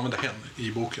hen, att de använder hen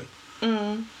i boken.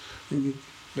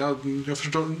 Jag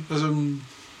förstår, alltså,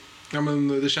 ja,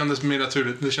 men det kändes mer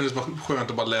naturligt. Det kändes bara skönt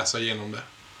att bara läsa igenom det.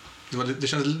 Det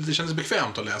kändes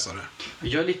bekvämt att läsa det.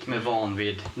 Jag är lite mer van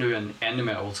vid, nu ännu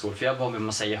mer old school, för jag är van vid att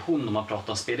man säger hon om man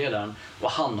pratar om spelledaren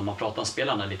och han om man pratar om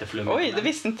spelarna lite flummigt. Oj, det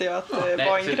visste inte jag att det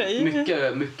var en grej.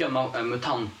 Mycket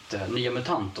nya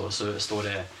mutanter så står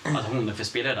det att hon är för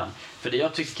spelledaren. För det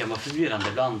jag tycker kan vara förvirrande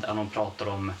ibland är att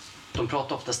de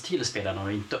pratar oftast till spelaren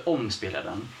och inte om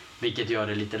spelaren. Vilket gör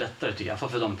det lite lättare tycker jag.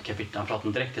 För de kapitlen pratar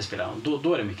direkt till spelaren.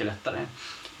 Då är det mycket lättare.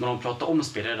 Men om de pratar om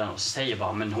spelaren och så säger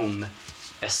bara, men hon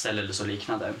SL eller så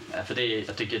liknande. För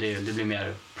jag tycker det blir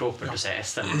mer propert att säga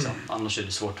SL liksom. Annars är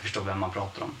det svårt att förstå vem man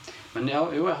pratar om. Men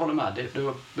jag håller med. Det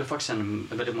var faktiskt en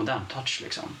väldigt modern touch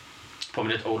liksom. På en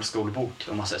väldigt old school bok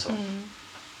om man säger så.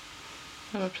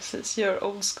 Ja, men precis. Gör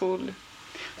old school.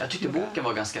 Jag tyckte boken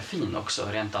var ganska fin också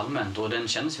rent allmänt, och den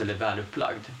kändes väldigt väl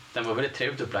upplagd. Den var väldigt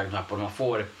trevligt upplagd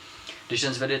på. Det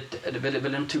känns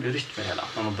väldigt naturlig rytm med hela.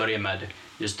 När man börjar med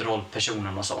just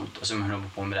rollpersonen och sånt, och så höll man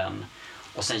på med den.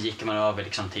 Och sen gick man över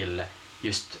liksom till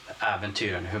just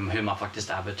äventyren, hur man faktiskt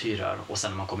äventyrar, och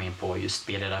sen när man kom in på just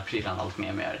spelledarprylarna allt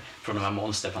mer. Från de här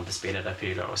monster fram till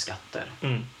spelledarprylar och skatter.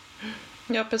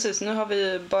 Ja, precis. Nu har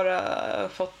vi bara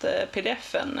fått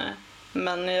pdf-en.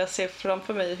 Men jag ser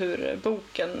framför mig hur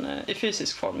boken i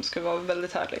fysisk form ska vara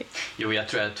väldigt härlig. Jo, jag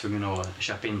tror jag är tvungen att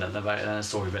köpa in den. Den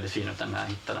såg väldigt fin ut när jag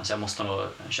hittade den, så jag måste nog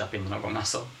köpa in den någon gång.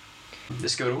 Alltså. Det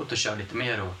ska vara roligt att köra lite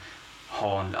mer och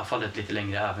ha i alla fall ett lite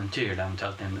längre äventyr, eller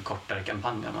eventuellt en kortare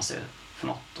kampanj om man ser för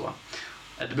något. Då.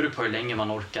 Det beror på hur länge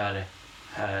man orkar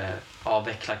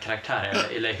avveckla karaktärer,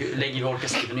 eller hur länge man orkar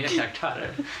skriva nya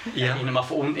karaktärer. Innan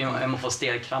man får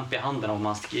stelkramp i handen om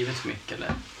man skrivit för mycket.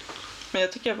 Eller? Men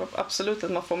jag tycker absolut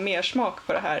att man får mer smak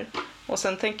på det här. Och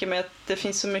sen tänker jag mig att det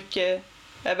finns så mycket,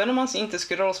 även om man inte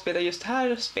skulle rollspela just det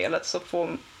här spelet, så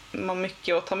får man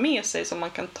mycket att ta med sig som man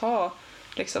kan ta,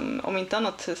 liksom, om inte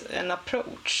annat, en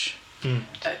approach.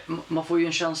 Man får ju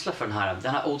en känsla för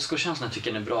den här old school-känslan.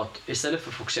 Tycker jag är bra, att istället för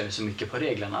att fokusera så mycket på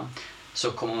reglerna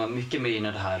så kommer man mycket mer in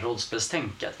i det här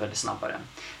rollspelstänket väldigt snabbare.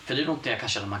 För det är något jag kan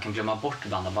känna att man kan glömma bort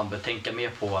ibland, att man bör tänka mer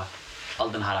på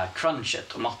all den här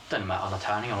crunchet och matten med alla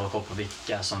tärningar och koll på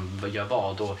vilka som gör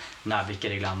vad och när vilka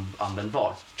regler använder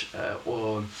vart.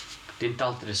 Och det är inte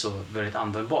alltid så väldigt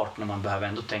användbart när man behöver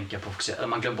ändå tänka på eller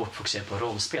man glömmer bort fokusera på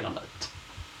rollspelandet.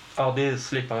 Ja, det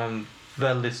slipper en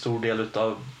väldigt stor del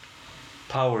utav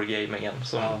powergamingen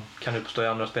som kan uppstå i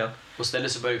andra spel. Och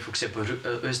istället för att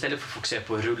fokusera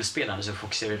på rullspelande så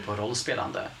fokuserar vi på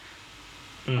rollspelande.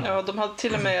 Ja, de hade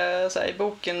till och med så här, i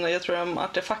boken, jag tror om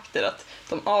artefakter, att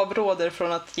de avråder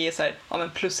från att ge så här,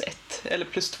 +1 eller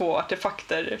 +2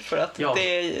 artefakter för att det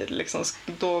är liksom,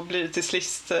 då blir det till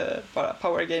sist bara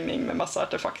power gaming med massa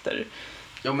artefakter.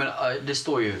 Ja, men det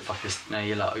står ju faktiskt när det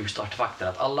gäller just artefakter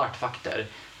att alla artefakter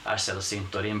är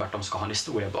sällsynta och det innebär att de ska ha en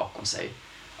historia bakom sig.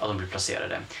 Att de blir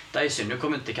placerade. Det är synd, nu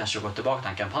kommer inte kanske gå tillbaka till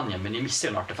den kampanjen, men ni missar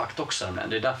ju en artefakt också.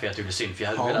 Det är därför jag tycker det är synd, för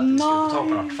jag hade velat att ni skulle få tag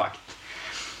på en artefakt.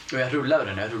 Och jag rullade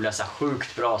den, jag rullade så här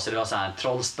sjukt bra, så det var så här en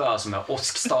trollspö som är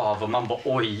åskstav och man bara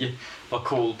oj, vad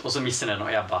coolt, och så missade den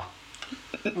och jag bara...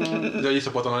 Jag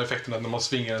gissar på att den har effekten att när man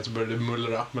svingar den så börjar det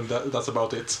mullra, men that's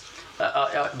about it.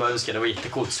 Jag bara önskar, det var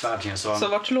jättecoolt svärd. Så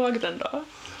vart låg den då?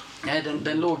 Nej,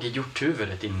 den låg i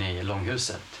hjorthuvudet inne i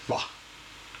långhuset. Va?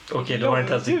 Okej, det var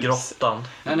inte ens i grottan.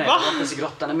 Nej, det var inte ens i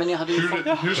grottan. Men ni hade ju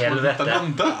Hur ska man hitta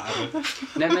den där?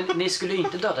 Nej, men ni skulle ju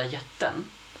inte döda jätten,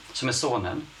 som är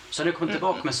sonen. Så hade ni kommit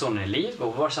tillbaka med sonen i liv,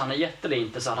 och vare sig han är jätte eller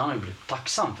inte så hade han ju blivit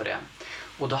tacksam för det.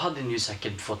 Och då hade ni ju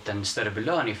säkert fått en större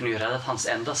belöning, för ni har ju räddat hans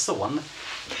enda son.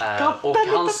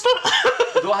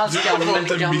 Och hans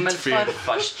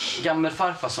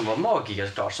gammelfarfar som var magiker,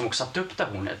 klart, som också satte upp det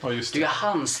hornet. Ja, just det är ju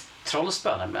hans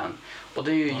trollspönen. Och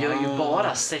det gör ju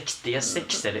bara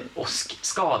 6d6 eller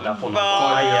åskskada på någon.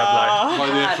 Vad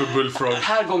är det för bullfrog?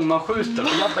 Här gången man skjuter, och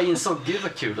jag bara insåg, gud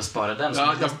vad kul att spara den.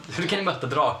 Hur kan ni möta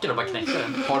draken och bara knäcka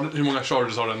den? Hur många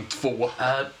charges har den? 2?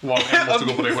 En måste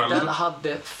gå på dig själv. Den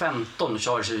hade 15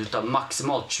 charges utav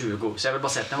maximalt 20. Så jag vill bara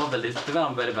säga att den var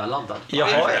väldigt väl laddad.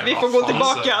 Vi får gå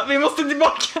tillbaka, vi måste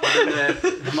tillbaka.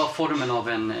 Den var formen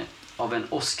av en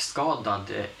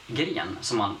åskskadad gren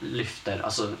som man lyfter,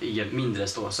 alltså i mindre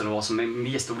så det var som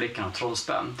mer storleken av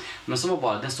trollspön. Men som var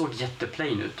bara, den såg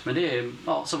jätteplain ut, men det är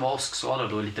som var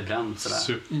åskskadad och lite bränd sådär.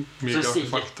 Så det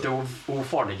ser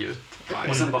jätteofarlig ut. Nej.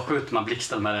 Och sen bara skjuter man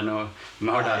blixten med den och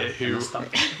mördar nästan.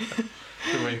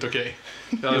 Det var inte okej.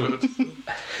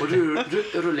 Och du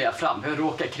rullar jag fram. Jag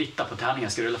råkar kritta på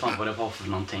tärningen. Ska rulla fram vad det var för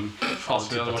någonting.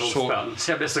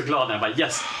 Så jag blev så glad när jag bara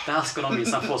yes, det här ska de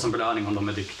minsann få som belöning om de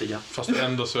är duktiga. Fast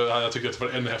ändå så jag tycker att det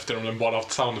var ännu häftigare om den bara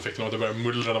haft soundeffekten och att det börjar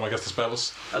mullra när man kastar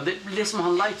spells. Ja, det är som att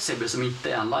ha en lightsaber som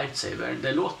inte är en lightsaber.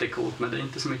 Det låter coolt, men det är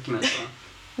inte så mycket med så.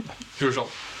 Hur så?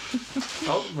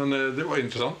 Ja, men det var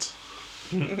intressant.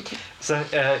 Sen,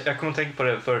 jag kommer att tänka på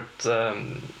det för att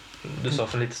du sa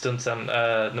för en liten stund sedan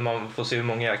när man får se hur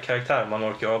många karaktärer man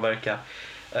orkar avverka.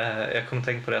 Jag kommer att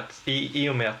tänka på det att i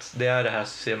och med att det är det här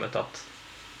systemet att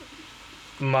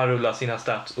man rullar sina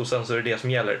stats och sen så är det det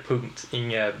som gäller, punkt.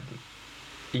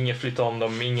 Inget flytta om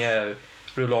dem, inget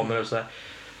rulla om eller sådär.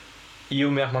 I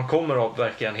och med att man kommer att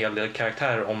avverka en hel del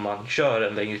karaktärer om man kör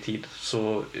en längre tid,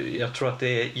 så jag tror att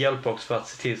det hjälper också för att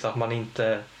se till så att man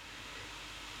inte,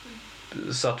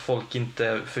 så att folk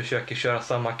inte försöker köra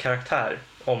samma karaktär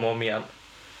om och om igen.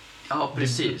 Ja,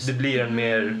 precis. Det blir en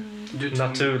mer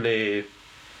naturlig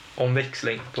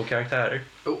omväxling på karaktärer.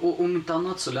 Och om inte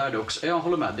annat så lär det också, jag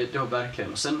håller med, det har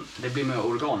verkligen. Och sen, det blir mer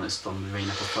organiskt som vi var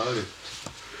inne på förut.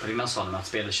 Innan sa det med att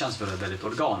spelet känns väldigt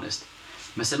organiskt.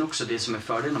 Men sen också det som är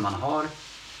fördelen när man har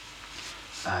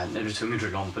när du tvungen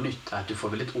rulla om på nytt är att du får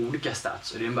väldigt olika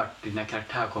stats. Och det innebär att dina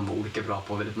karaktärer kommer vara olika bra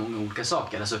på väldigt många olika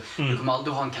saker. Alltså, du kommer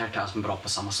aldrig ha en karaktär som är bra på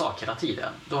samma sak hela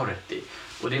tiden. Du har rätt i.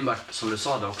 Och det innebär som du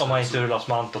sa det också. Om man inte rullar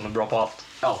som Anton är bra på allt.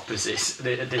 Ja, precis.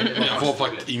 Jag var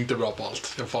faktiskt inte bra på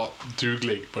allt. Jag var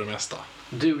duglig på det mesta.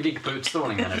 Duglig på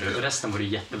utstrålning menar du? Resten var du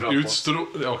jättebra på.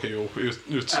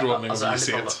 Utstrålning och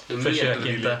vishet. Försök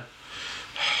inte.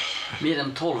 Mer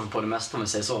än 12 på det mesta om vi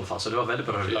säger så i alla fall. Så det var väldigt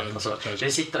bra rullat. Alltså,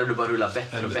 det sitter där du bara rullar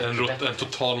bättre och bättre. En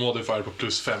total modifier på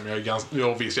 +5.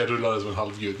 Jag rullade som en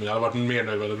halvgud, men jag hade varit mer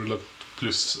nöjd med att rulla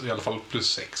i alla fall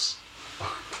 +6.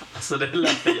 Alltså det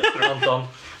lät jättebra, Anton.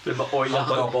 Du bara, oj,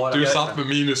 bara... Du satt med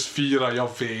 -4,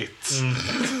 jag vet.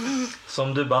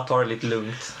 Som du bara tar det lite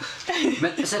lugnt.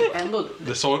 Men sen ändå...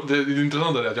 Det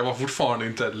intressanta är att jag var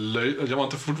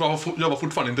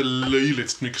fortfarande inte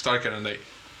löjligt mycket starkare än dig.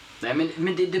 Nej,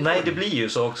 men det blir ju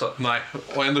så också. Nej,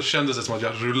 och ändå kändes det som att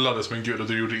jag rullade som en gud och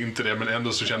du gjorde inte det, men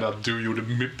ändå så kände jag att du gjorde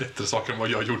bättre saker än vad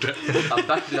jag gjorde. Ja,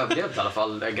 Bertil överdrev i alla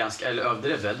fall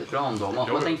överdrev väldigt bra ändå.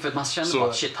 Man tänkte för att man kände så,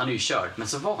 att shit, han är ju körd, men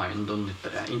så var han ju ändå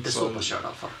inte så pass körd i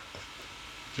alla fall.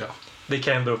 Ja. Det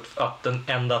kan ju bero på att den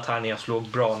enda tärningen jag slog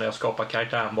bra när jag skapade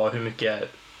karaktären var hur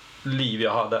mycket liv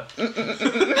jag hade.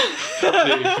 Det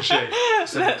är för sig.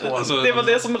 Det var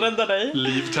det som räddade dig.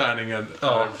 Livtärningen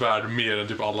är värd mer än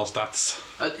typ alla stats.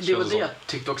 Det var det jag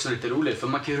tyckte också lite roligt, för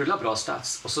man kan ju rulla bra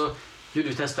stats. Och så gjorde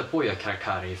vi testa på att göra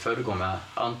karaktärer i föregång med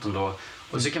Anton då.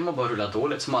 Och så kan man bara rulla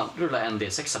dåligt, så man rullar en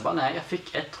D6 och bara nej, jag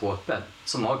fick 1 HP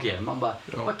som magier. Man bara,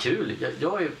 vad kul,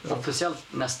 jag är officiellt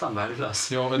nästan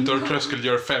värdelös. Ja, en Dark Truskull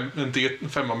gör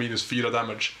 5 minus 4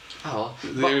 damage. Ja,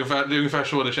 Det är ungefär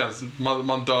så det känns.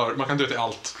 Man dör, man kan dö till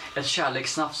allt. ett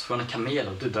kärlekssnafs från en kamel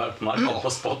och du dör på marken på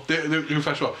spot. Det är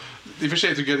ungefär så. I och för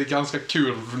sig tycker jag det är ganska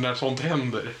kul när sånt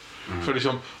händer. För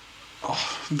liksom,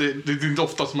 det är inte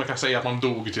ofta som man kan säga att man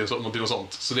dog till något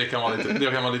sånt. Så det kan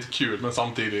vara lite kul, men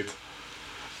samtidigt.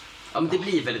 Ja, men det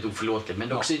blir väldigt oförlåtligt, men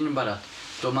det också innebär att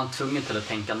då är man tvungen till att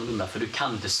tänka annorlunda, för du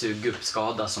kan inte suga upp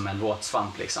skada som en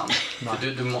våtsvamp liksom. För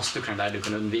du måste kunna lära dig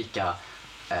kunna undvika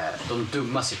de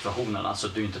dumma situationerna så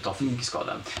att du inte tar för mycket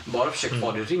skada. Bara försök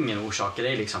vara i ringen och orsaka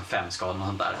dig liksom 5 skador och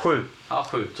sånt där. 7. Ja,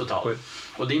 7 totalt. 7.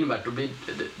 Och det innebär att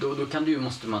då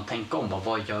måste man tänka om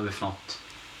vad gör vi för något,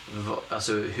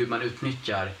 alltså hur man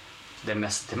utnyttjar det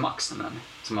mest till max,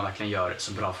 så man verkligen gör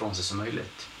så bra från sig som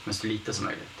möjligt, men så lite som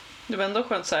möjligt. Det var ändå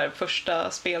skönt så här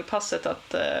första spelpasset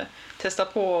att testa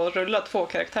på och rulla 2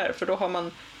 karaktärer, för då har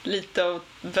man lite att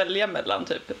välja mellan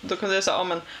typ. Då kunde jag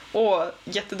säga,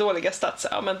 jättedåliga stats,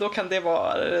 men då kan det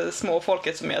vara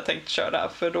småfolket som jag tänkt köra,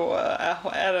 för då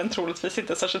är den troligtvis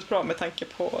inte särskilt bra med tanke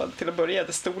på till att börja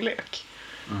dess storlek.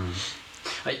 Mm.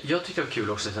 Jag tyckte det var kul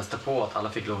också att testa på att alla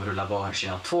fick lov att rulla var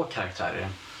sina 2 karaktärer.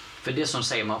 För det som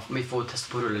säger, vi får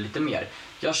testa på att rulla lite mer.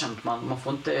 Jag känner att man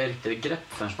får inte riktigt grepp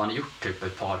förrän man har gjort typ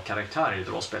ett par karaktärer i ett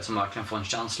rollspel, som verkligen får en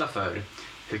känsla för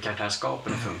hur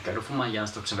karaktärskapen funkar. Då får man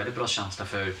genast också en väldigt bra känsla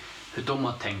för hur de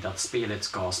har tänkt att spelet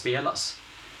ska spelas.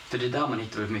 För det är där man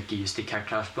hittar väldigt mycket just i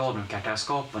karaktärsbladen och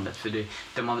karaktärskapandet. För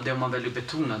det man väljer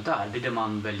betona där, det är det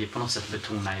man väljer på något sätt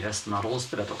betona i resten av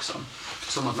rollspelet också.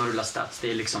 Som att man rullar stats,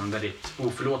 det är liksom väldigt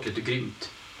oförlåtligt och grymt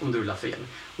om du rullar fel.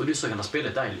 Och det är så hela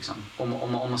spelet är liksom.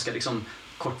 Om man ska liksom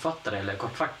kortfatta det eller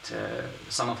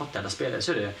sammanfatta hela spelet,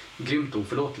 så är det grymt och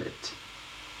oförlåtligt.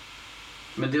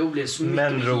 Men det blir så mycket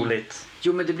Men roligt.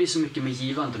 Jo, men det blir så mycket mer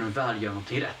givande när du väl gör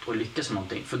någonting rätt och lyckas med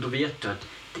någonting. För då vet du att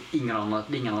det är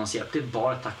ingen annans hjälp. Det är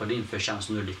bara tack vare din förtjänst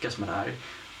som du lyckas med det här.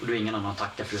 Och du är ingen annan att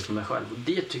tacka förutom dig själv. Och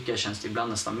det tycker jag känns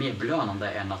ibland nästan mer belönande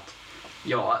än att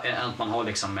man har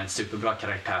liksom en superbra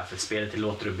karaktär för att spelet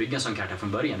tillåter att bygga en sån karaktär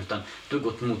från början. Utan du har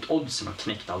gått mot oddsen och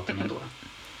knäckt allting ändå.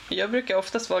 Jag brukar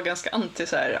oftast vara ganska anti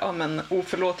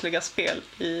oförlåtliga spel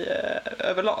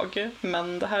överlag,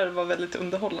 men det här var väldigt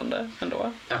underhållande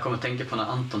ändå. Jag kommer att tänka på när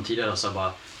Anton tidigare sa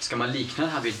bara, ska man likna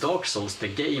det här vid Dark Souls the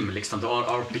Game, liksom, då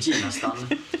har RPG nästan.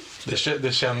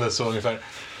 Det kändes så ungefär.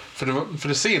 För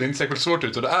det ser inte särskilt svårt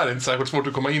ut, och det är inte särskilt svårt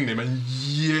att komma in i, men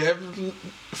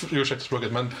ursäkta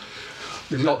språket, men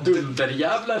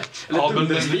dunderjävlar eller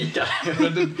dundersvikar.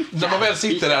 När man väl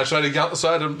sitter där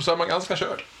så är man ganska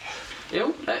körd.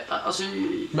 Jo, alltså...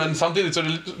 Men samtidigt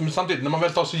när man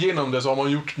väl tar sig igenom det så har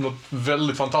man gjort något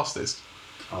väldigt fantastiskt.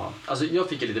 Ja, alltså jag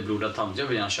fick lite blodad tand. Jag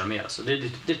vill gärna köra mer. Så det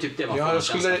är typ det man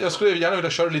får. Jag skulle gärna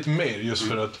vilja köra lite mer just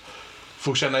för att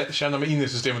få känna mig in i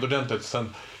systemet ordentligt.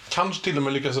 Sen kanske till och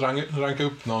med lyckas ranka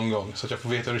upp någon gång så att jag får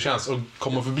veta hur det känns och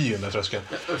komma förbi den där tröskeln.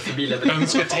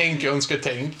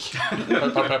 Önsketänk.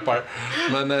 Peppar.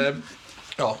 Men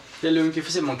ja. Det är lugnt, vi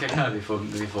får se hur många karaktärer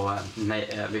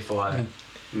vi får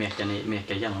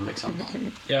meka igenom liksom.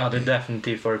 Jag hade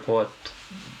definitivt varit på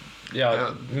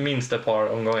minst ett par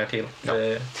omgångar till. Ja.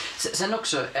 Sen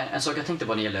också, en sak jag tänkte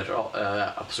på när det gäller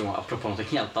apropå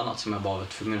något helt annat som jag bara var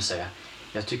tvungen att säga.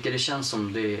 Jag tycker det känns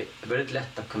som det är väldigt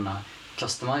lätt att kunna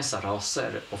customisa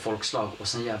raser och folkslag och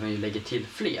sen även lägga till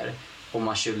fler om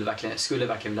man skulle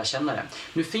verkligen vilja känna det.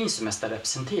 Nu finns det mesta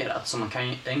representerat, så man kan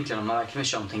egentligen, om man verkligen vill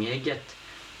köra någonting eget,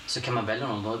 så kan man välja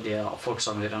någon av det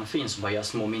folkslagen redan finns och bara göra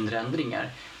små mindre ändringar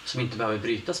som inte behöver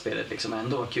bryta spelet liksom,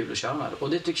 ändå var kul att köra med. Och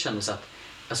det tycker jag kändes att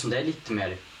eftersom det är lite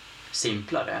mer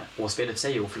simplare och spelet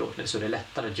säger oförlåtligt, så är det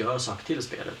lättare att göra saker till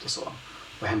spelet och så.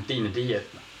 Och hämta in idéer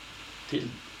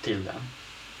till den.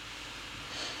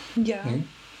 Ja.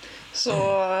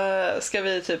 Så ska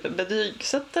vi typ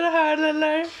betygsätta det här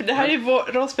eller? För det här är ju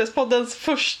Rollspelspoddens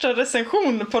första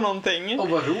recension på någonting. Åh,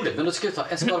 vad roligt. Men då ska vi ta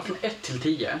en skala från 1 till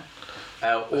 10.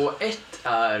 Och 1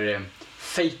 är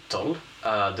Fatal,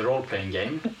 the role-playing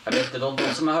game. Jag vet inte, de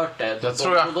som har hört det. Jag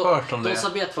tror jag har hört om det. De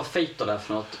som vet vad Fatal är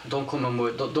för något, de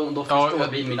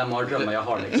förstår vid mina mardrömmar jag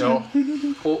har liksom.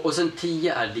 Ja. Och sen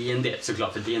 10 är D&D,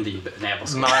 såklart, för D&D... Nej, jag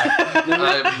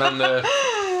bara men...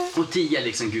 Och 10 är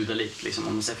liksom gudalikt, liksom,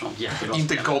 om man ser för något jättebra.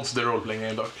 Inte Gods the Role-playing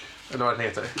game dock. Eller vad det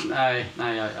heter. Nej,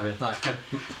 jag vet. Nej.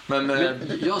 Men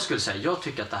jag skulle säga, jag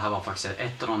tycker att det här var faktiskt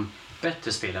ett av de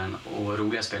bättre spelen och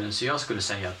roliga spelen. Så jag skulle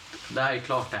säga att det här är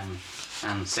klart en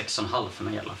 6,5 för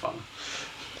mig i alla fall.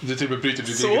 Du typ bryter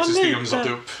ditt eget system satt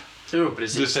upp. Jo,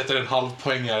 precis. Du sätter en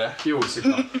halvpoängare. Jo,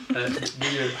 såklart.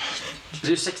 Det är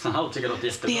ju 16,5 tycker jag låter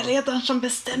jättebra. Spelledaren som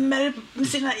bestämmer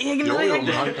sina egna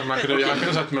regler. Han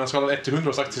kunde sagt mellan skalan 1-100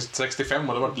 och sagt 65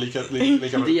 och det var lika bra.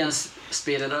 Det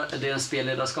är en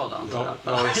spelledarskada. Ja,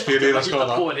 en spelledarskada.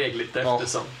 Jag på regligt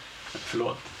eftersom.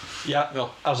 Förlåt. Ja,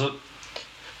 alltså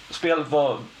spelet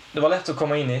det var lätt att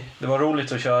komma in i, det var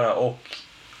roligt att köra och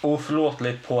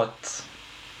oförlåtligt på ett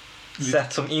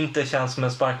sätt som inte känns som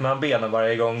en spark mellan benen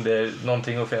varje gång det är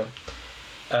någonting går fel.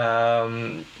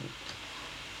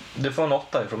 Det får en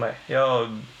 8 ifrån mig.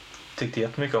 Jag tyckte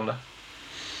jättemycket om det.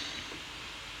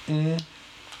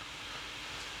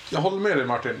 Jag håller med dig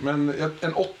Martin, men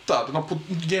en 8,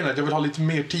 jag vill ha lite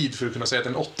mer tid för att kunna säga att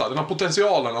en 8. Den har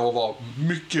potentialen av att vara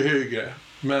mycket högre,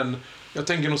 men jag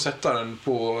tänker nog sätta den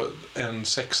på en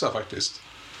 6 faktiskt.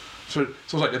 För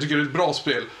som sagt, jag tycker det är ett bra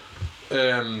spel,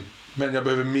 men jag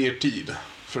behöver mer tid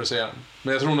för att säga den.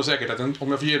 Men jag tror nog säkert att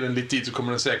om jag får ge den lite tid så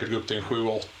kommer den säkert gå upp till en 7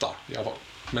 och 8 i alla fall.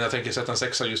 Men jag tänker sätta en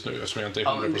 6 just nu eftersom jag inte är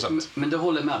 100%. Men det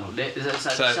håller med då.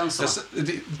 Det känns som...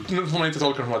 Nu får man inte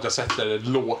tolka det som att jag sätter det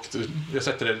lågt. Jag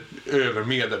sätter det över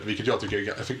medel, vilket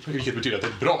betyder att det är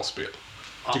ett bra spel.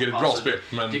 Jag tycker det är ett bra spel.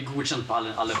 Men... Det är godkänt på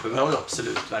alla punkter, ja.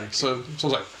 absolut. Verkligen. Så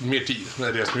som sagt, mer tid. Det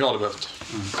är det som jag hade behövt.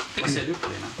 Vad ser du på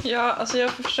det? Ja, alltså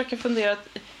jag försöker fundera att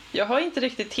jag har inte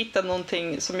riktigt hittat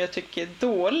någonting som jag tycker är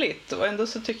dåligt och ändå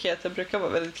så tycker jag att jag brukar vara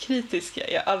väldigt kritisk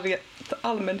i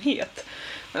allmänhet.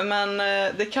 Men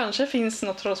det kanske finns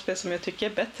något rollspel som jag tycker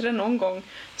är bättre än någon gång.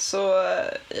 Så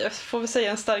jag får väl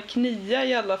säga en stark 9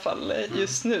 i alla fall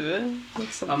just nu.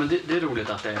 Liksom. Ja, men det är roligt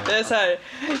att det är... Det är så här,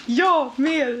 ja,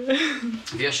 mer!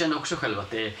 Jag känner också själv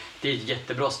att det är ett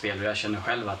jättebra spel och jag känner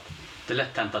själv att det är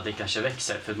lätt hänt att det kanske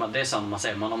växer. För det är som man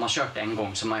säger, om man kört en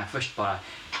gång så man först bara...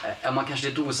 Är man kanske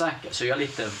lite osäker så jag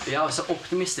är så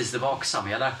optimistiskt vaksam.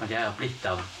 Jag har lärt mig att jag har blivit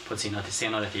av på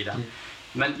senare tiden.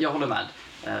 Men jag håller med.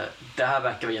 Det här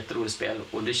verkar vara ett jätteroligt spel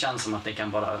och det känns som att det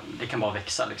kan bara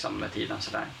växa liksom, med tiden.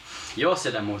 Sådär.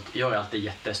 Jag är alltid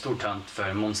jättestor tönt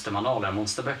för monstermanualer,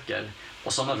 monsterböcker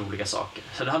och sådana roliga saker.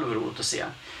 Så det här var roligt att se.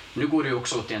 Nu går det ju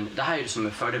också åt det här är ju som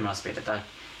en fördel med det här spelet.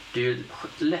 Det är ju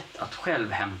lätt att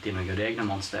själv hämta in och göra egna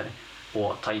monster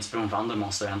och ta inspiration från andra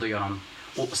monster och ändå göra dem.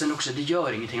 Och sen också, det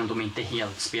gör ingenting om de inte är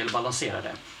helt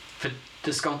spelbalanserade. För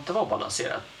det ska inte vara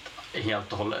balanserat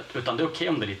helt och hållet, utan det är okej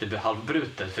om det är lite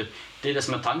halvbrutet, för det är det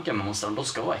som är tanken med monstren, de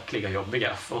ska vara äckliga och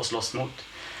jobbiga för att slåss mot.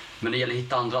 Men det gäller att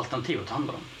hitta andra alternativ att ta hand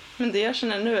om dem. Men det jag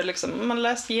känner nu är liksom, om man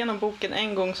läst igenom boken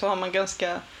en gång så har man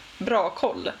ganska bra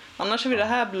koll. Annars är vi det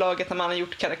här bolaget när man har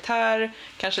gjort karaktär,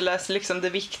 kanske läser liksom det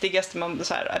viktigaste,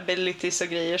 så här, abilities och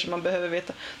grejer som man behöver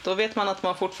veta. Då vet man att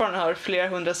man fortfarande har flera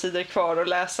 100 sidor kvar att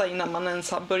läsa innan man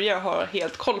ens börjar ha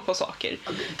helt koll på saker.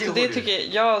 Så det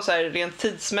tycker jag så här, rent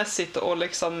tidsmässigt och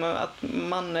liksom att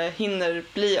man hinner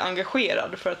bli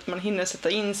engagerad för att man hinner sätta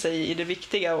in sig i det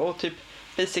viktiga och typ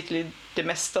basically det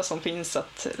mesta som finns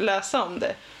att läsa om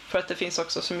det. För att det finns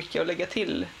också så mycket att lägga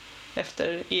till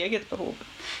efter eget behov.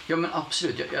 Ja men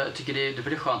absolut, jag tycker det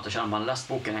blir skönt att känna att man läst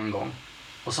boken en gång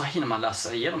och så hinner man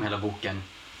läsa igenom hela boken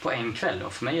på en kväll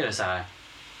och för mig är det så här,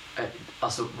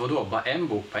 alltså vadå, bara en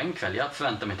bok på en kväll? Jag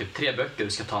förväntar mig typ 3 böcker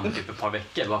du ska ta med typ ett par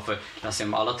veckor bara för att läsa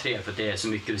om alla 3 för det är så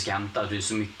mycket du ska hämta, det är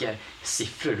så mycket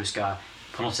siffror du ska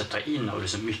på något sätt ta in och det är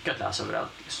så mycket att läsa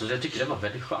överallt. Så jag tycker det var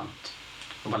väldigt skönt.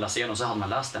 Och man läste igenom så hade man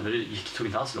läst den och det tog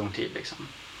inte alls lång tid liksom.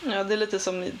 Ja, det är lite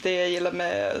som det jag gillar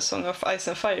med Song of Ice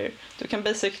and Fire. Du kan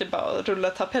basically bara rulla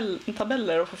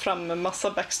tabeller och få fram en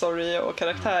massa backstory och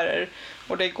karaktärer.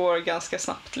 Och det går ganska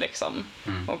snabbt liksom.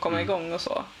 Och komma igång och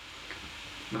så.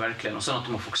 Men verkligen. Och sen att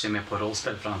man fokuserar mer på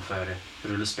rollspel framför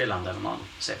rullspelande eller man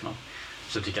säger för något.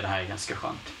 Så tycker jag det här är ganska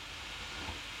skönt.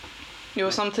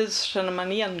 Jo, samtidigt så känner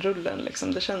man igen rullen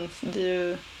liksom. Det är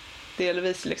ju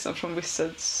delvis liksom från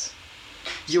Wizards.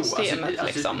 Jo,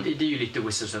 liksom. Det är ju lite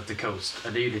Wizards of the Coast.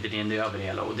 Det är ju lite D&D över det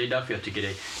hela. Och det är därför jag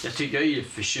tycker jag är ju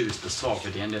förtjust och svag för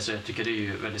D&D. Så jag tycker det är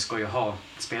ju väldigt skoj att ha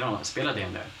spela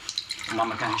D&D.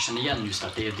 Man kan känna igen just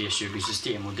att det är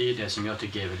D20-system. Och det är det som jag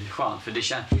tycker är väldigt skönt. För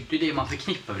det är det man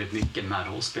förknippar väldigt mycket med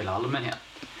rollspel i allmänhet.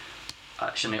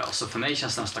 Känner jag. Så för mig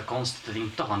känns det nästan konstigt att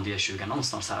inte ha en D20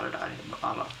 någonstans här och där.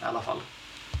 I alla fall.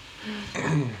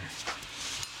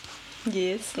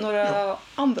 Yes, några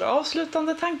andra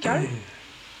avslutande tankar?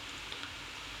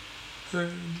 Ja.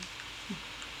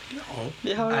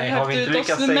 Vi har har vi inte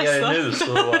lyckats säga det nu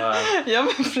så... ja,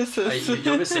 men precis.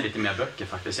 Jag vill se lite mer böcker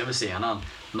faktiskt. Jag vill se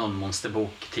någon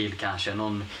monsterbok till kanske.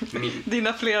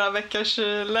 Dina flera veckors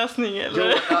läsning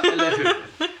eller? Ja, eller hur?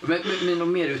 Men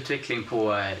någon mer utveckling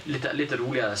på lite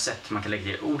roliga sätt man kan lägga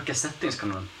till. Olika settings kan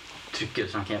man trycka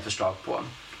ut så man kan ge förslag på.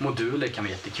 Moduler kan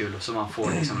vara jättekul så man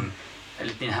får liksom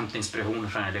lite hämta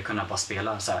inspiration från eller kunna bara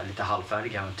spela så här lite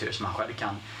halvfärdiga äventyr som man själv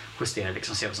kan justera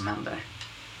liksom se vad som händer.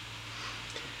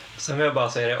 Sen vill jag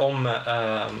bara säga det om...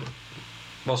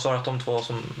 vad sa du att de två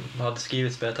som hade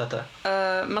skrivit spelet hette?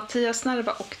 Mattias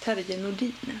Narva och Terje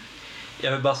Nordin.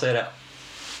 Jag vill bara säga det.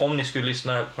 Om ni skulle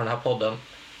lyssna på den här podden,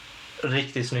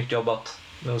 riktigt snyggt jobbat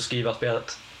med att skriva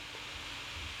spelet.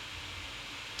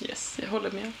 Yes, jag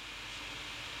håller med.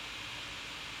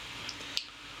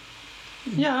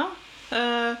 Ja,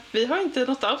 vi har inte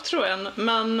något outro än,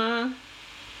 men...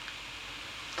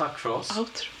 Tack för oss.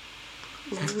 Outro.